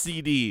burnt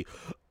CD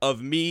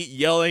of me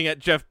yelling at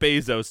Jeff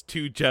Bezos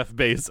to Jeff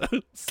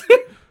Bezos.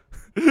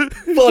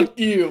 Fuck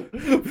you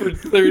for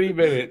 30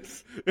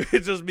 minutes.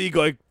 It's just me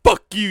going,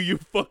 "Fuck you, you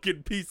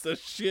fucking piece of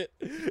shit."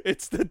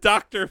 It's the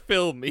Dr.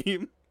 Phil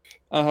meme.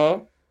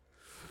 That's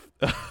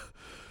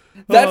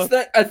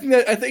that. I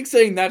think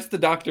saying that's the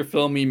Dr.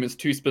 Phil meme is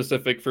too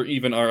specific for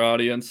even our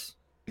audience.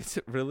 Is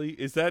it really?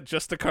 Is that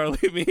just a Carly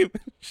meme?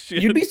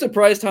 Shit. You'd be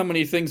surprised how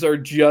many things are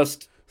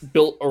just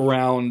built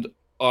around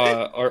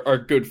our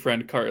good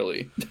friend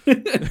Carly.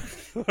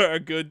 Our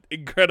good,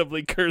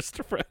 incredibly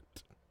cursed friend.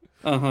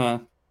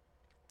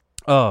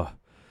 Oh.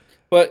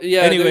 But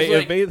yeah, Anyway,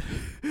 there's, like,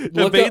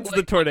 evades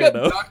the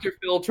tornado. Dr.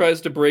 Phil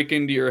tries to break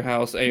into your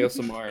house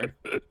ASMR.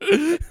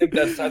 I think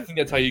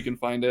that's how you can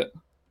find it.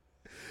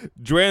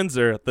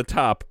 Dranzer, the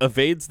top,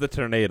 evades the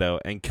tornado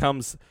and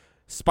comes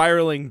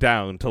spiraling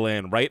down to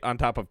land right on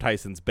top of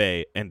Tyson's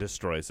bay and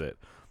destroys it.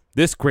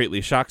 This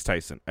greatly shocks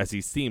Tyson, as he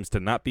seems to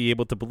not be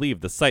able to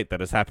believe the sight that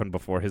has happened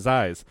before his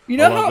eyes. You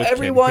know how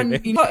everyone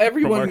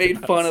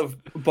made fun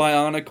of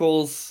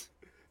Bionicles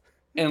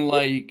and,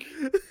 like...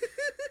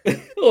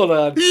 hold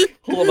on.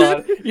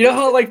 You know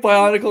how, like,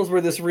 Bionicles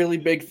were this really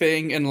big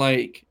thing and,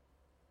 like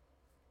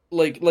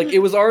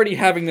it was already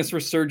having this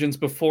resurgence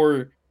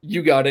before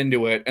you got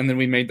into it, and then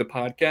we made the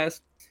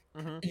podcast?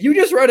 Mm-hmm. You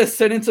just read a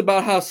sentence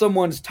about how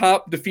someone's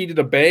top defeated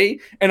a Bay,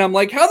 and I'm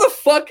like, how the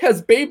fuck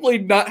has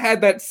Beyblade not had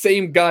that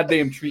same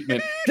goddamn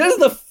treatment? That is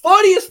the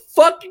funniest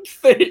fucking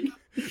thing.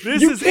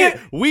 This is it.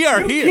 We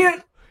are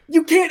here.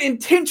 You can't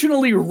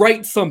intentionally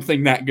write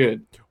something that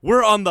good.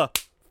 We're on the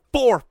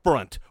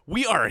forefront.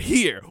 We are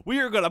here. We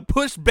are going to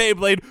push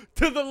Beyblade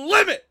to the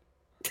limit.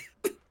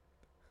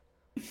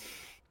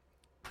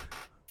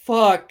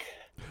 Fuck.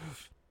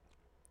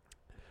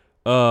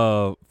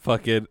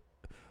 Fucking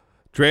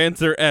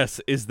Dranzer S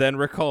is then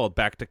recalled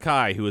back to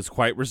Kai, who is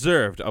quite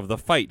reserved of the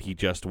fight he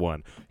just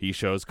won. He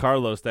shows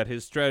Carlos that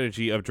his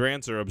strategy of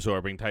Dranzer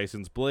absorbing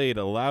Tyson's blade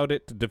allowed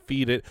it to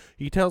defeat it.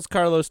 He tells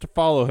Carlos to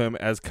follow him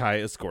as Kai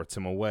escorts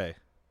him away.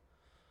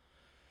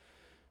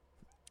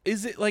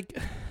 Is it like...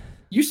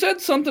 You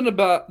said something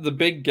about the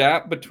big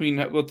gap between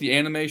what the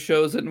anime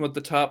shows and what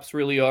the tops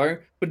really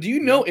are, but do you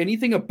know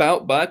anything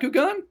about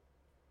Bakugan?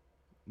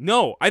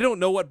 No, I don't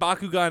know what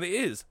Bakugan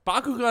is.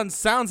 Bakugan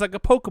sounds like a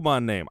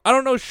Pokemon name. I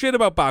don't know shit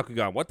about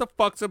Bakugan. What the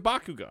fuck's a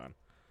Bakugan?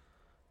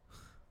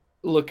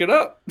 Look it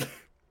up.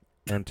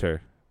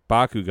 Enter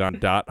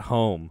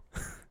Bakugan.home.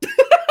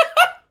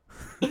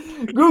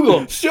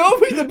 Google, show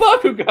me the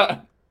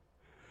Bakugan.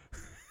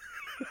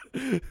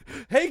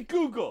 Hey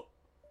Google,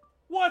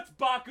 what's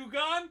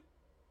Bakugan?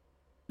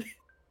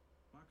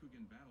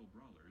 Bakugan Battle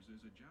Brawlers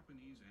is a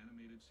Japanese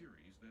animated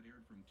series that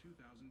aired from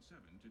 2007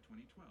 to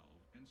 2012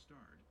 and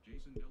starred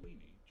Jason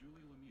Delaney,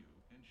 Julie Lemieux,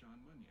 and Sean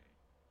Munier.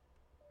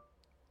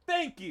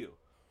 Thank you.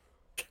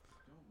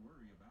 Don't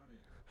worry about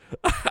it.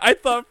 I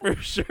thought for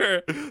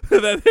sure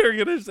that they were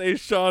going to say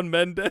Shawn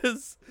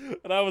Mendes,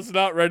 and I was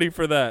not ready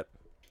for that.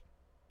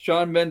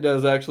 Shawn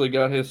Mendes actually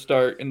got his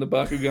start in the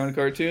Bakugan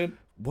cartoon.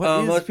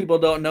 What most people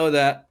don't know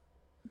that.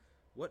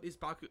 What is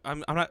Bakugan?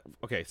 I'm not...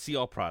 Okay, see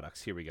all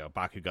products. Here we go.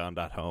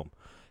 Bakugan.home.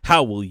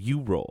 How will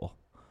you roll?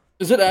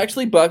 Is it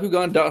actually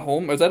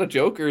Bakugan.home? Is that a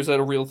joke or is that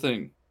a real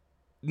thing?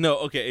 No,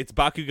 okay, it's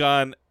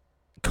Bakugan :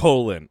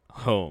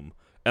 home.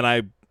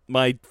 And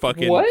my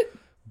fucking what?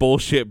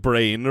 Bullshit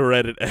brain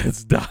read it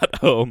as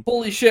 .home.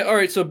 Holy shit.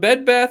 Alright, so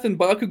Bed Bath and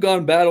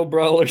Bakugan Battle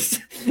Brawlers.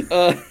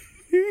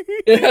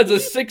 It has a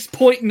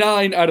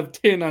 6.9 out of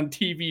 10 on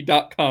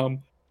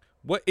TV.com.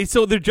 What?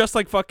 So they're just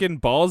like fucking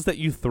balls that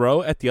you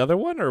throw at the other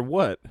one, or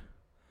what?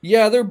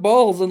 Yeah, they're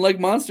balls and like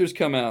monsters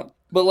come out.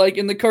 But like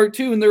in the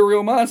cartoon, they're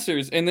real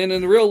monsters. And then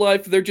in real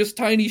life, they're just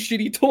tiny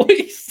shitty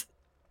toys.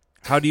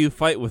 How do you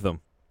fight with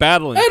them?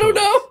 Battling I don't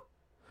know.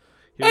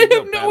 I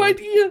have no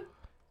idea.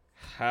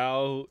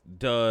 How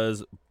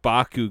does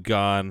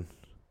Bakugan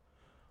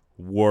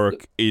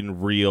work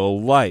in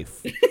real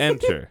life?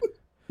 Enter.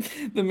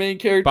 The main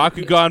character...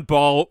 Bakugan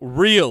Ball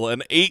Real,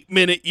 an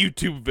 8-minute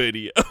YouTube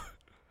video.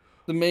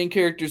 The main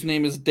character's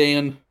name is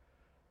Dan.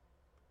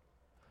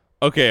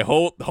 Okay,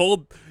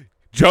 hold.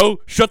 Joe,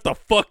 shut the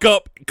fuck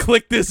up.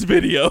 Click this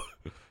video.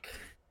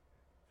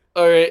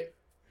 Alright.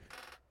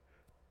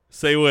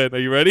 Say when. Are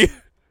you ready?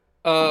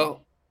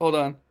 Hold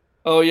on.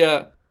 Oh,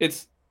 yeah.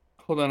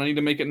 Hold on, I need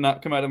to make it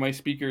not come out of my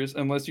speakers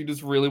unless you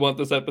just really want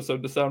this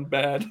episode to sound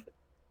bad.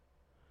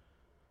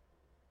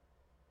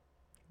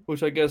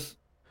 Which I guess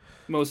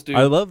most do.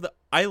 I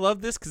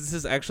love this because this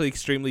is actually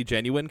extremely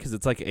genuine because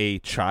it's like a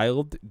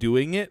child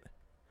doing it.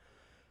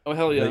 Oh,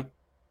 hell yeah.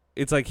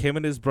 It's like him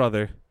and his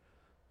brother.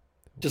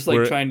 Just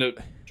like trying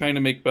to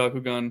make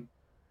Bakugan.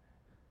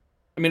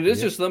 I mean, it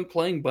is just them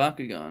playing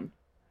Bakugan.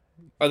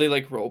 Are they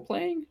like role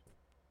playing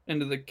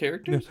into the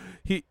characters?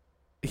 No,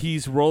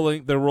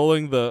 they're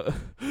rolling the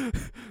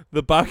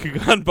the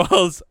Bakugan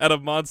balls at a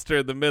monster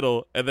in the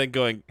middle and then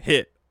going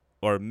hit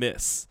or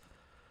miss.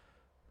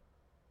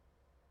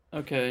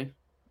 Okay.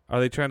 Are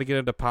they trying to get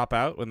him to pop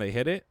out when they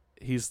hit it?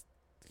 He's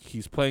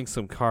playing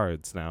some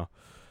cards now.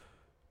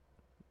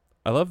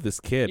 I love this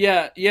kid.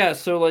 Yeah,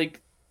 so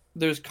like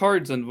there's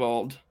cards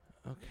involved.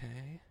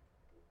 Okay.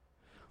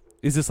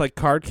 Is this like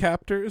Card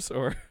Captors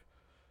or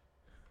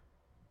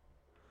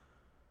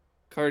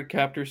Card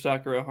Captor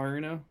Sakura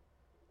Haruno?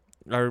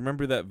 I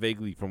remember that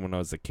vaguely from when I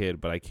was a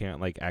kid, but I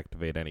can't like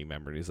activate any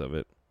memories of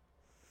it.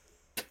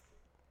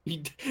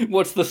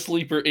 What's the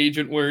sleeper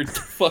agent word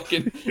to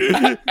fucking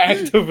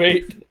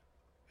activate?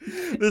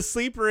 The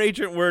sleeper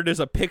agent word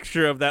is a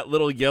picture of that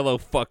little yellow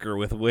fucker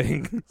with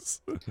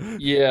wings.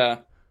 Yeah.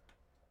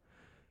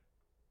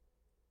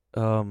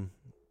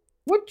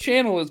 What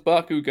channel is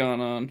Bakugan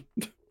on?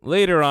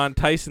 Later on,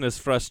 Tyson is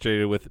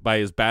frustrated by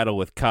his battle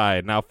with Kai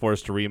and now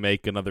forced to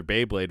remake another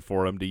Beyblade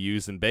for him to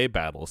use in Bey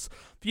battles.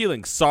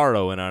 Feeling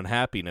sorrow and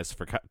unhappiness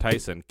for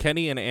Tyson,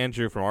 Kenny and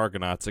Andrew from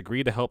Argonauts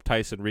agree to help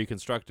Tyson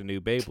reconstruct a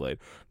new Beyblade,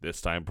 this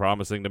time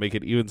promising to make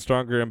it even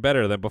stronger and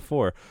better than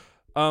before.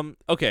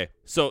 Okay,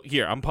 so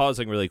here, I'm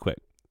pausing really quick.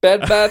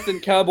 Bed Bath and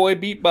Cowboy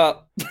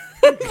Bebop.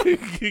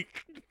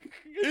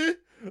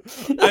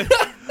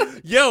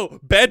 Yo,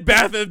 Bed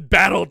Bath and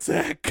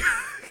Battletech.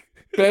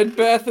 Bed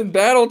Bath and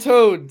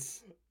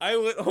Battletoads.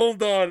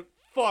 Hold on.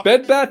 Fuck.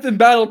 Bed Bath and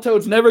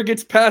Battletoads never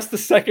gets past the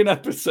second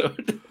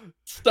episode.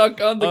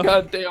 Stuck on the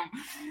goddamn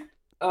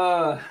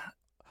tunnel.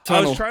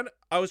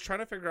 I was trying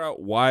to figure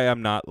out why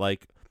I'm not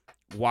like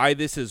why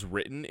this is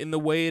written in the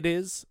way it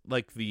is,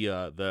 like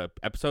the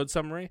episode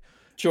summary.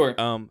 Sure.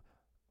 And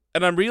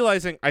I'm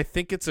realizing I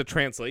think it's a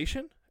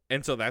translation,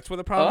 and so that's where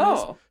the problem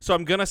is. So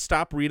I'm gonna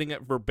stop reading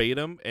it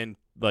verbatim, and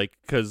like,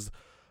 because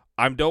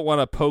I don't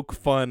want to poke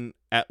fun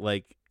at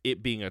like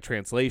it being a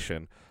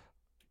translation,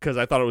 because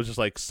I thought it was just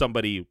like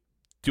somebody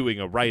doing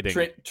a writing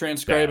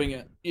transcribing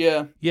it.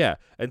 Yeah.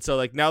 And so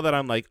like now that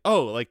I'm like,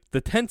 oh, like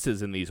the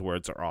tenses in these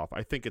words are off,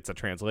 I think it's a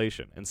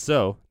translation, and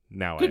so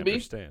now I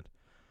understand.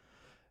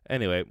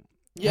 Anyway,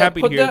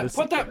 happy to hear this.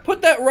 Put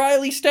that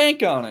Riley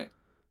stank on it.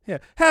 Yeah,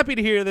 happy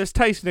to hear this.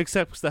 Tyson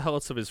accepts the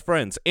help of his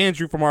friends.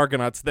 Andrew from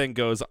Argonauts then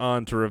goes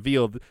on to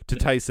reveal to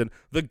Tyson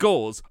the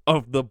goals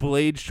of the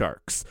Blade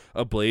Sharks,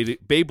 a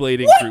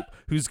Beyblading group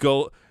whose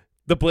goal...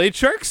 The Blade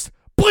Sharks?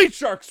 Blade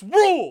Sharks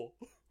rule!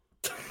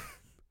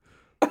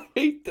 I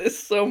hate this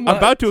so much. I'm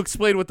about to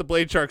explain what the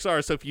Blade Sharks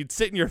are, so if you'd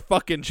sit in your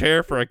fucking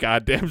chair for a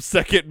goddamn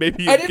second,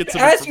 maybe you'd get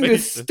some information. I didn't ask you to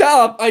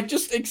stop. I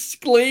just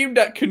exclaimed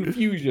at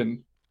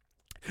confusion.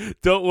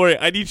 Don't worry.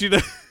 I need you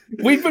to...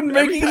 We've been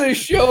making this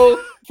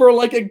show for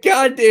like a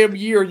goddamn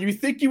year. You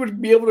think you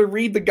would be able to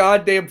read the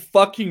goddamn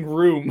fucking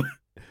room.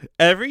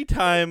 Every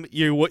time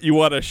you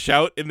want to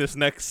shout in this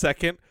next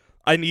second,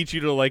 I need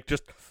you to like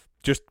just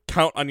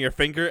count on your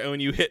finger, and when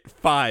you hit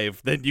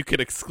 5, then you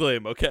can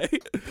exclaim, okay?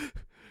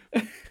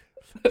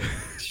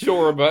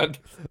 Sure, bud.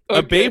 Okay.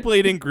 A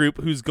Beyblading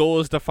group whose goal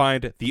is to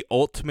find the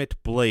ultimate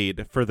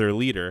blade for their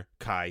leader,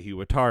 Kai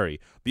Huatari.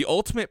 The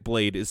ultimate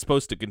blade is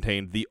supposed to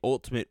contain the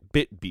ultimate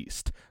Bit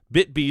Beast.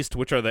 Bit Beast,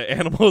 which are the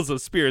animals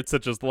of spirits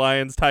such as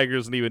lions,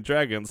 tigers, and even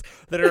dragons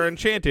that are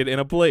enchanted in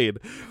a blade.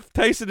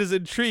 Tyson is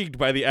intrigued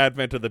by the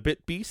advent of the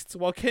Bit Beasts,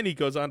 while Kenny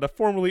goes on to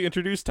formally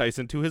introduce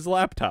Tyson to his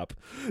laptop.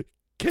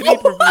 Kenny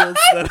reveals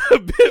that a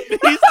Bit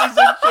Beast is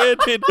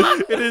enchanted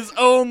in his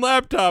own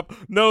laptop,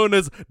 known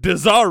as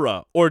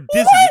Dizara, or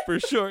Dizzy for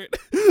short.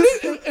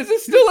 Is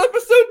it still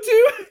episode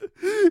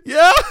 2?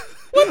 Yeah!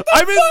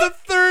 I'm in the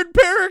 3rd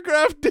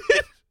paragraph, dude!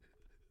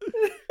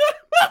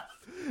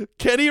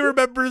 Kenny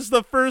remembers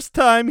the first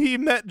time he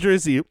met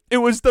Drizzy. It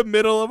was the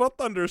middle of a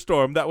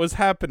thunderstorm that was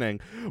happening,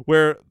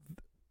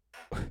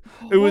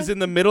 It was in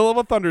the middle of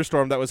a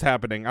thunderstorm that was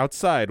happening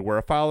outside,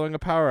 where following a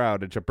power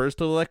outage, a burst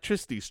of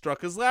electricity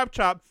struck his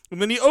laptop, and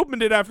when he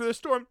opened it after the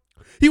storm,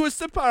 he was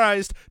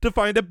surprised to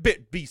find a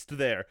Bit Beast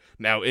there.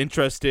 Now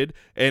interested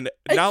and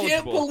knowledgeable. I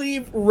can't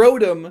believe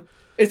Rotom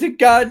is a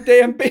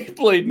goddamn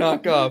Beyblade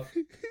knockoff.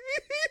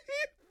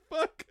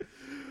 Fuck.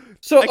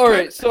 So,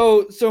 alright,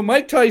 so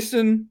Mike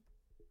Tyson,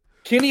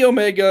 Kenny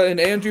Omega, and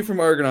Andrew from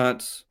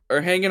Argonauts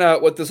are hanging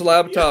out with this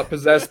laptop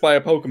possessed by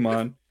a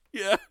Pokemon.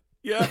 Yeah.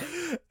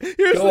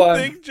 Here's the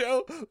thing,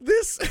 Joe.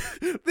 This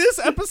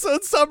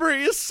episode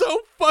summary is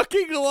so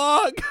fucking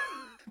long.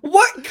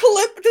 What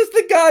clip does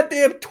the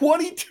goddamn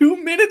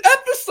 22-minute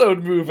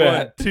episode move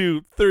at? 1,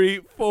 2, 3,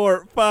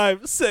 4,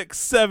 5, 6,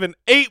 7,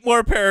 8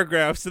 more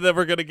paragraphs, and then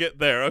we're gonna get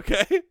there.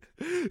 Okay.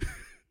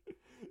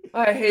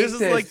 I hate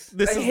this.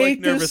 This is like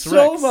Nervous Rex.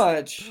 So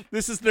much.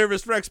 This is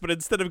Nervous Rex, but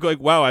instead of going,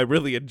 "Wow, I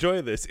really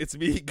enjoy this," it's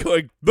me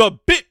going, "The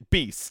Bit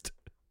Beast."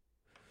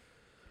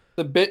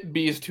 The Bit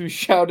Beast who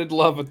shouted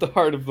love at the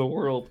heart of the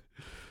world.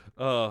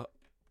 I'm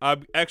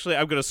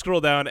going to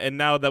scroll down, and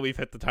now that we've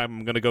hit the time,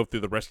 I'm going to go through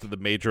the rest of the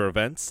major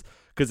events,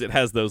 because it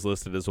has those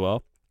listed as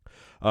well.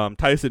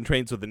 Tyson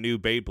trains with a new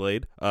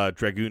Beyblade,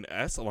 Dragoon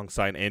S,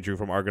 alongside Andrew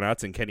from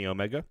Argonauts and Kenny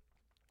Omega.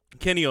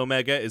 Kenny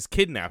Omega is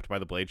kidnapped by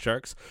the Blade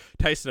Sharks.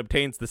 Tyson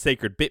obtains the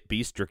sacred Bit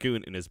Beast,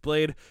 Dragoon, in his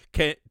blade.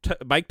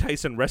 Mike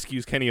Tyson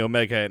rescues Kenny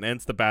Omega and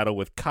ends the battle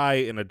with Kai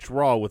in a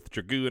draw with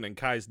Dragoon and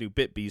Kai's new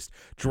Bit Beast,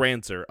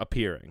 Drancer,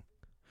 appearing.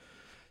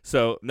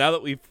 So now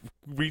that we've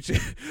reached...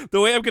 the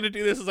way I'm going to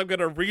do this is I'm going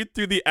to read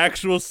through the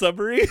actual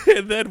summary,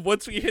 and then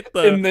once we hit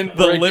the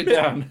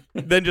limit,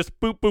 then just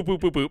boop, boop, boop,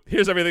 boop, boop.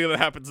 Here's everything that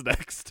happens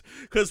next.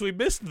 Because we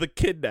missed the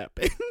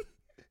kidnapping.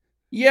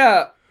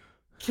 Yeah.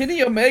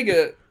 Kenny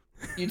Omega...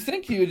 You'd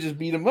think he would just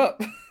beat him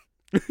up.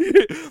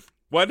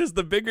 Why does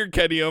the bigger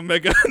Kenny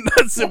Omega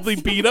not simply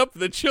beat up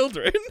the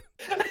children?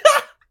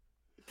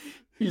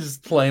 He's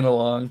just playing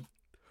along.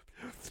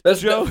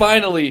 That's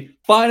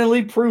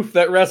finally proof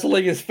that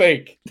wrestling is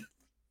fake.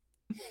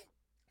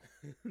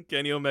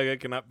 Kenny Omega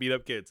cannot beat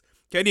up kids.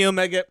 Kenny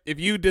Omega, if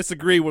you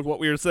disagree with what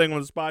we were saying on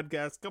this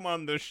podcast, come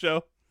on this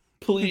show.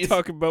 Please.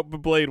 Talk about the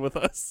Blade with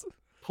us.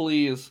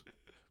 Please.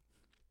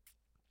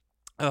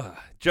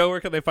 Joe,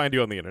 where can they find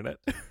you on the internet?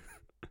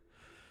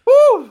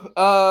 Woo!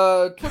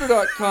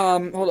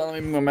 Twitter.com. Hold on, let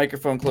me move my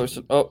microphone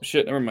closer. Oh,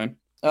 shit, never mind.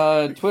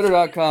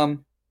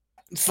 Twitter.com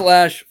 /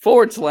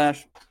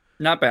 /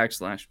 not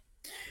backslash.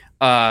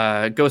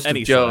 Ghost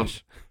Any of Joe.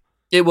 slash.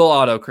 It will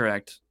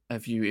autocorrect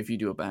if you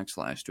do a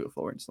backslash to a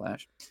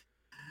 /.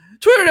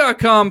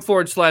 Twitter.com /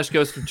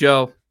 Ghost of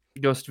Joe.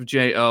 Ghost of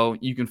J-O.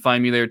 You can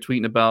find me there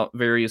tweeting about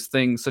various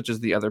things, such as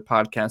the other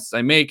podcasts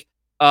I make.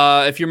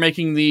 If you're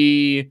making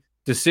the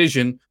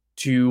decision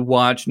to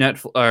watch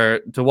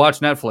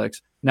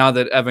Netflix now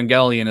that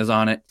Evangelion is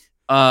on it,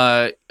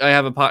 I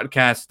have a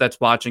podcast that's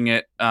watching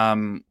it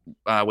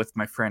with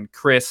my friend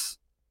Chris.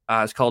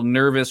 It's called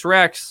Nervous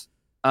Rex.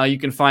 You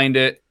can find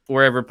it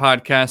wherever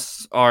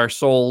podcasts are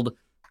sold,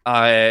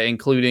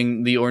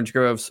 including the Orange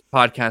Groves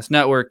Podcast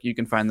Network. You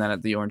can find that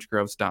at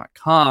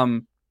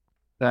theorangegroves.com.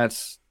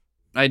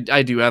 I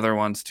do other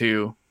ones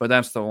too, but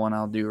that's the one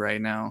I'll do right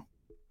now.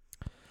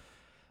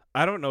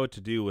 I don't know what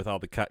to do with all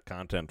the cut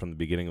content from the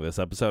beginning of this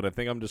episode. I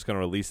think I'm just going to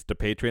release it to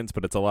patrons,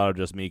 but it's a lot of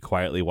just me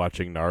quietly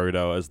watching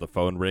Naruto as the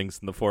phone rings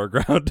in the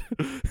foreground.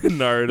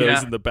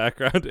 Naruto's in the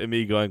background, and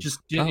me going,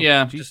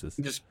 Jesus.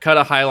 Just cut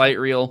a highlight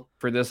reel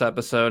for this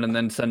episode and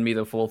then send me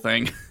the full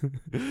thing.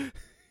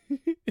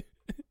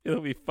 It'll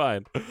be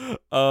fine.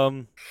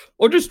 Or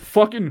just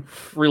fucking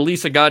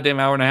release a goddamn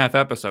hour-and-a-half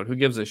episode. Who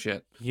gives a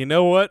shit? You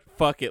know what?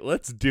 Fuck it.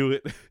 Let's do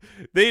it.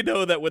 They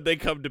know that when they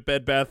come to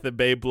Bed Bath &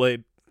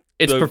 Beyblade,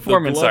 it's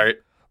performance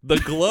art. The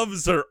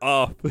gloves are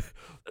off.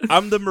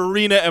 I'm the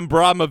Marina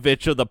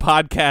Abramovich of the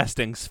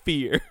podcasting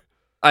sphere.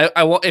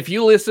 If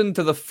you listen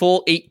to the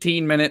full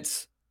 18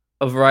 minutes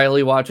of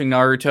Riley watching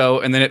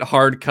Naruto and then it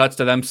hard cuts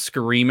to them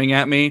screaming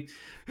at me,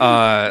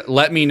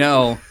 let me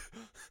know.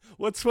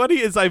 What's funny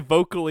is I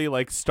vocally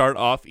start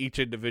off each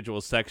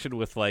individual section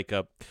with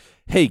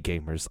hey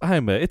gamers,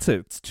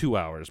 it's 2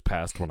 hours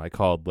past when I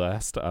called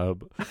last. I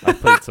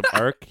played some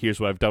Ark. Here's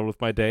what I've done with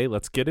my day.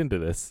 Let's get into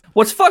this.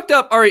 What's fucked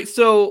up? All right,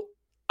 so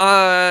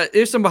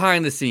there's some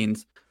behind the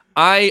scenes.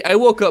 I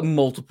woke up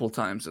multiple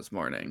times this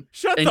morning.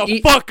 Shut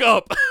the fuck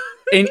up.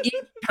 And each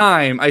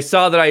time I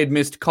saw that I had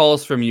missed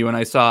calls from you, and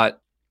I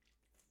thought,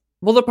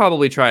 well, they'll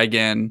probably try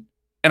again.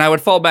 And I would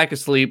fall back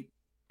asleep.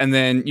 And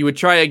then you would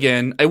try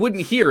again. I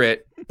wouldn't hear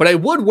it, but I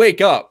would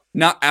wake up,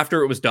 not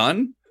after it was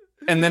done.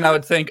 And then I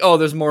would think, oh,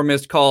 there's more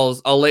missed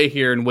calls. I'll lay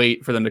here and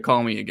wait for them to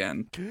call me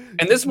again.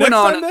 And this went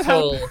on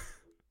until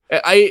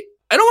I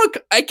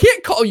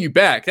can't call you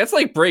back. That's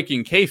like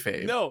breaking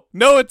kayfabe. No,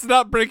 it's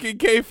not breaking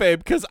kayfabe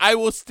because I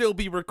will still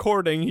be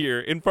recording here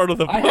in front of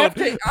the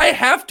phone. I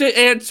have to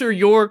answer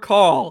your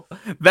call.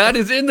 That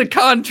is in the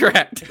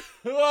contract.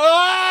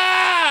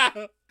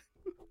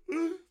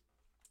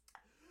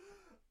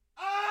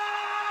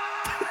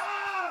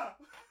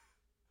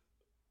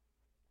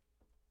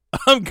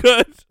 I'm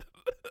good.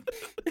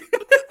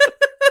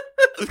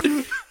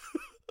 You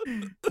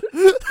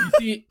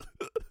see,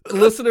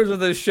 listeners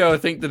of this show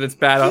think that it's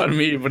bad on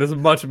me, but it's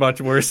much,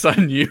 much worse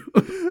on you.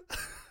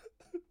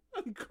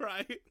 I'm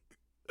crying.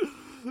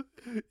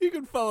 You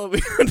can follow me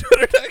on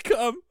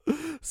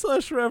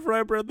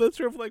twitter.com/RevRyeBread. That's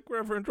Rev like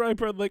Reverend, Rye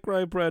Bread like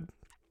Rye Bread.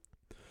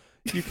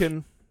 You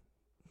can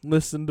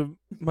listen to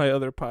my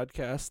other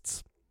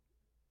podcasts.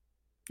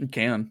 You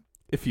can.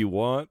 If you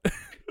want.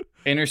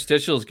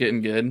 Interstitial's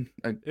getting good.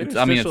 It's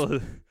been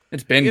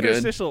good.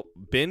 Interstitial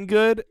been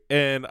good,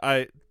 and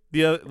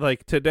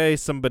today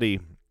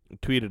somebody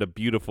tweeted a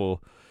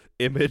beautiful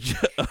image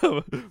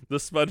of the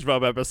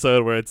SpongeBob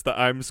episode where it's the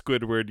I'm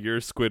Squidward,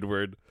 you're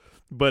Squidward,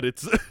 but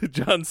it's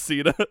John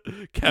Cena,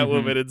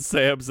 Catwoman, and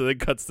Sam, so then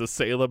cuts to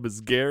Salem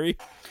as Gary.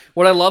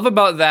 What I love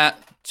about that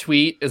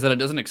tweet is that it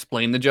doesn't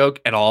explain the joke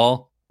at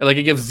all.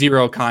 It gives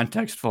zero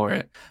context for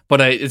it,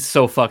 but it's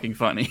so fucking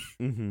funny.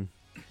 Mm-hmm.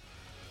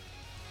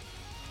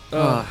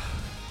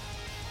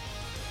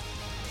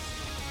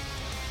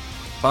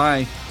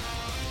 Bye.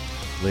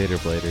 Later,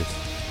 Bladers.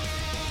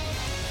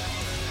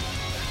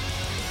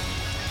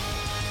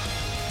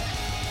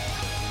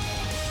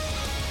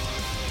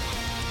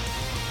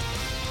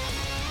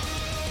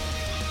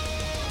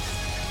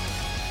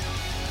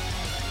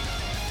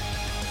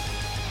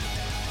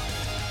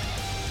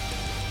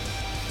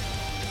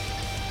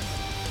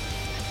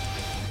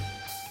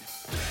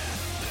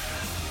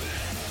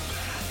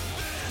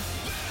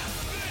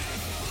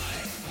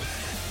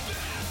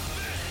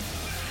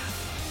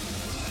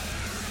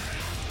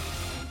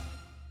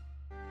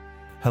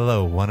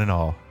 Hello, one and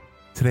all.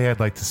 Today I'd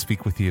like to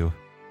speak with you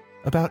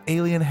about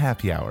Alien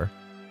Happy Hour,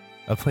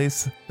 a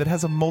place that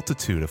has a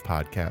multitude of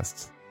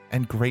podcasts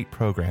and great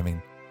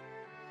programming,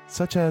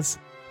 such as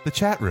The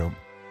Chat Room,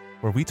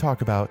 where we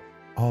talk about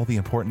all the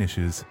important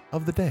issues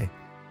of the day.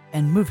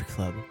 And Movie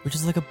Club, which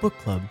is like a book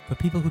club for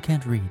people who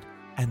can't read.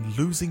 And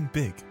Losing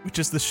Big, which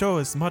is the show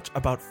as much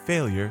about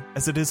failure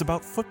as it is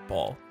about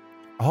football.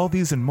 All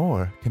these and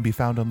more can be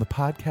found on the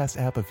podcast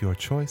app of your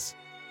choice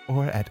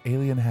or at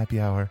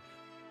alienhappyhour.com.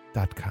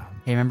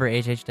 Hey, remember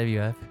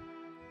HHWF?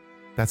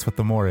 That's what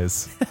the more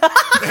is.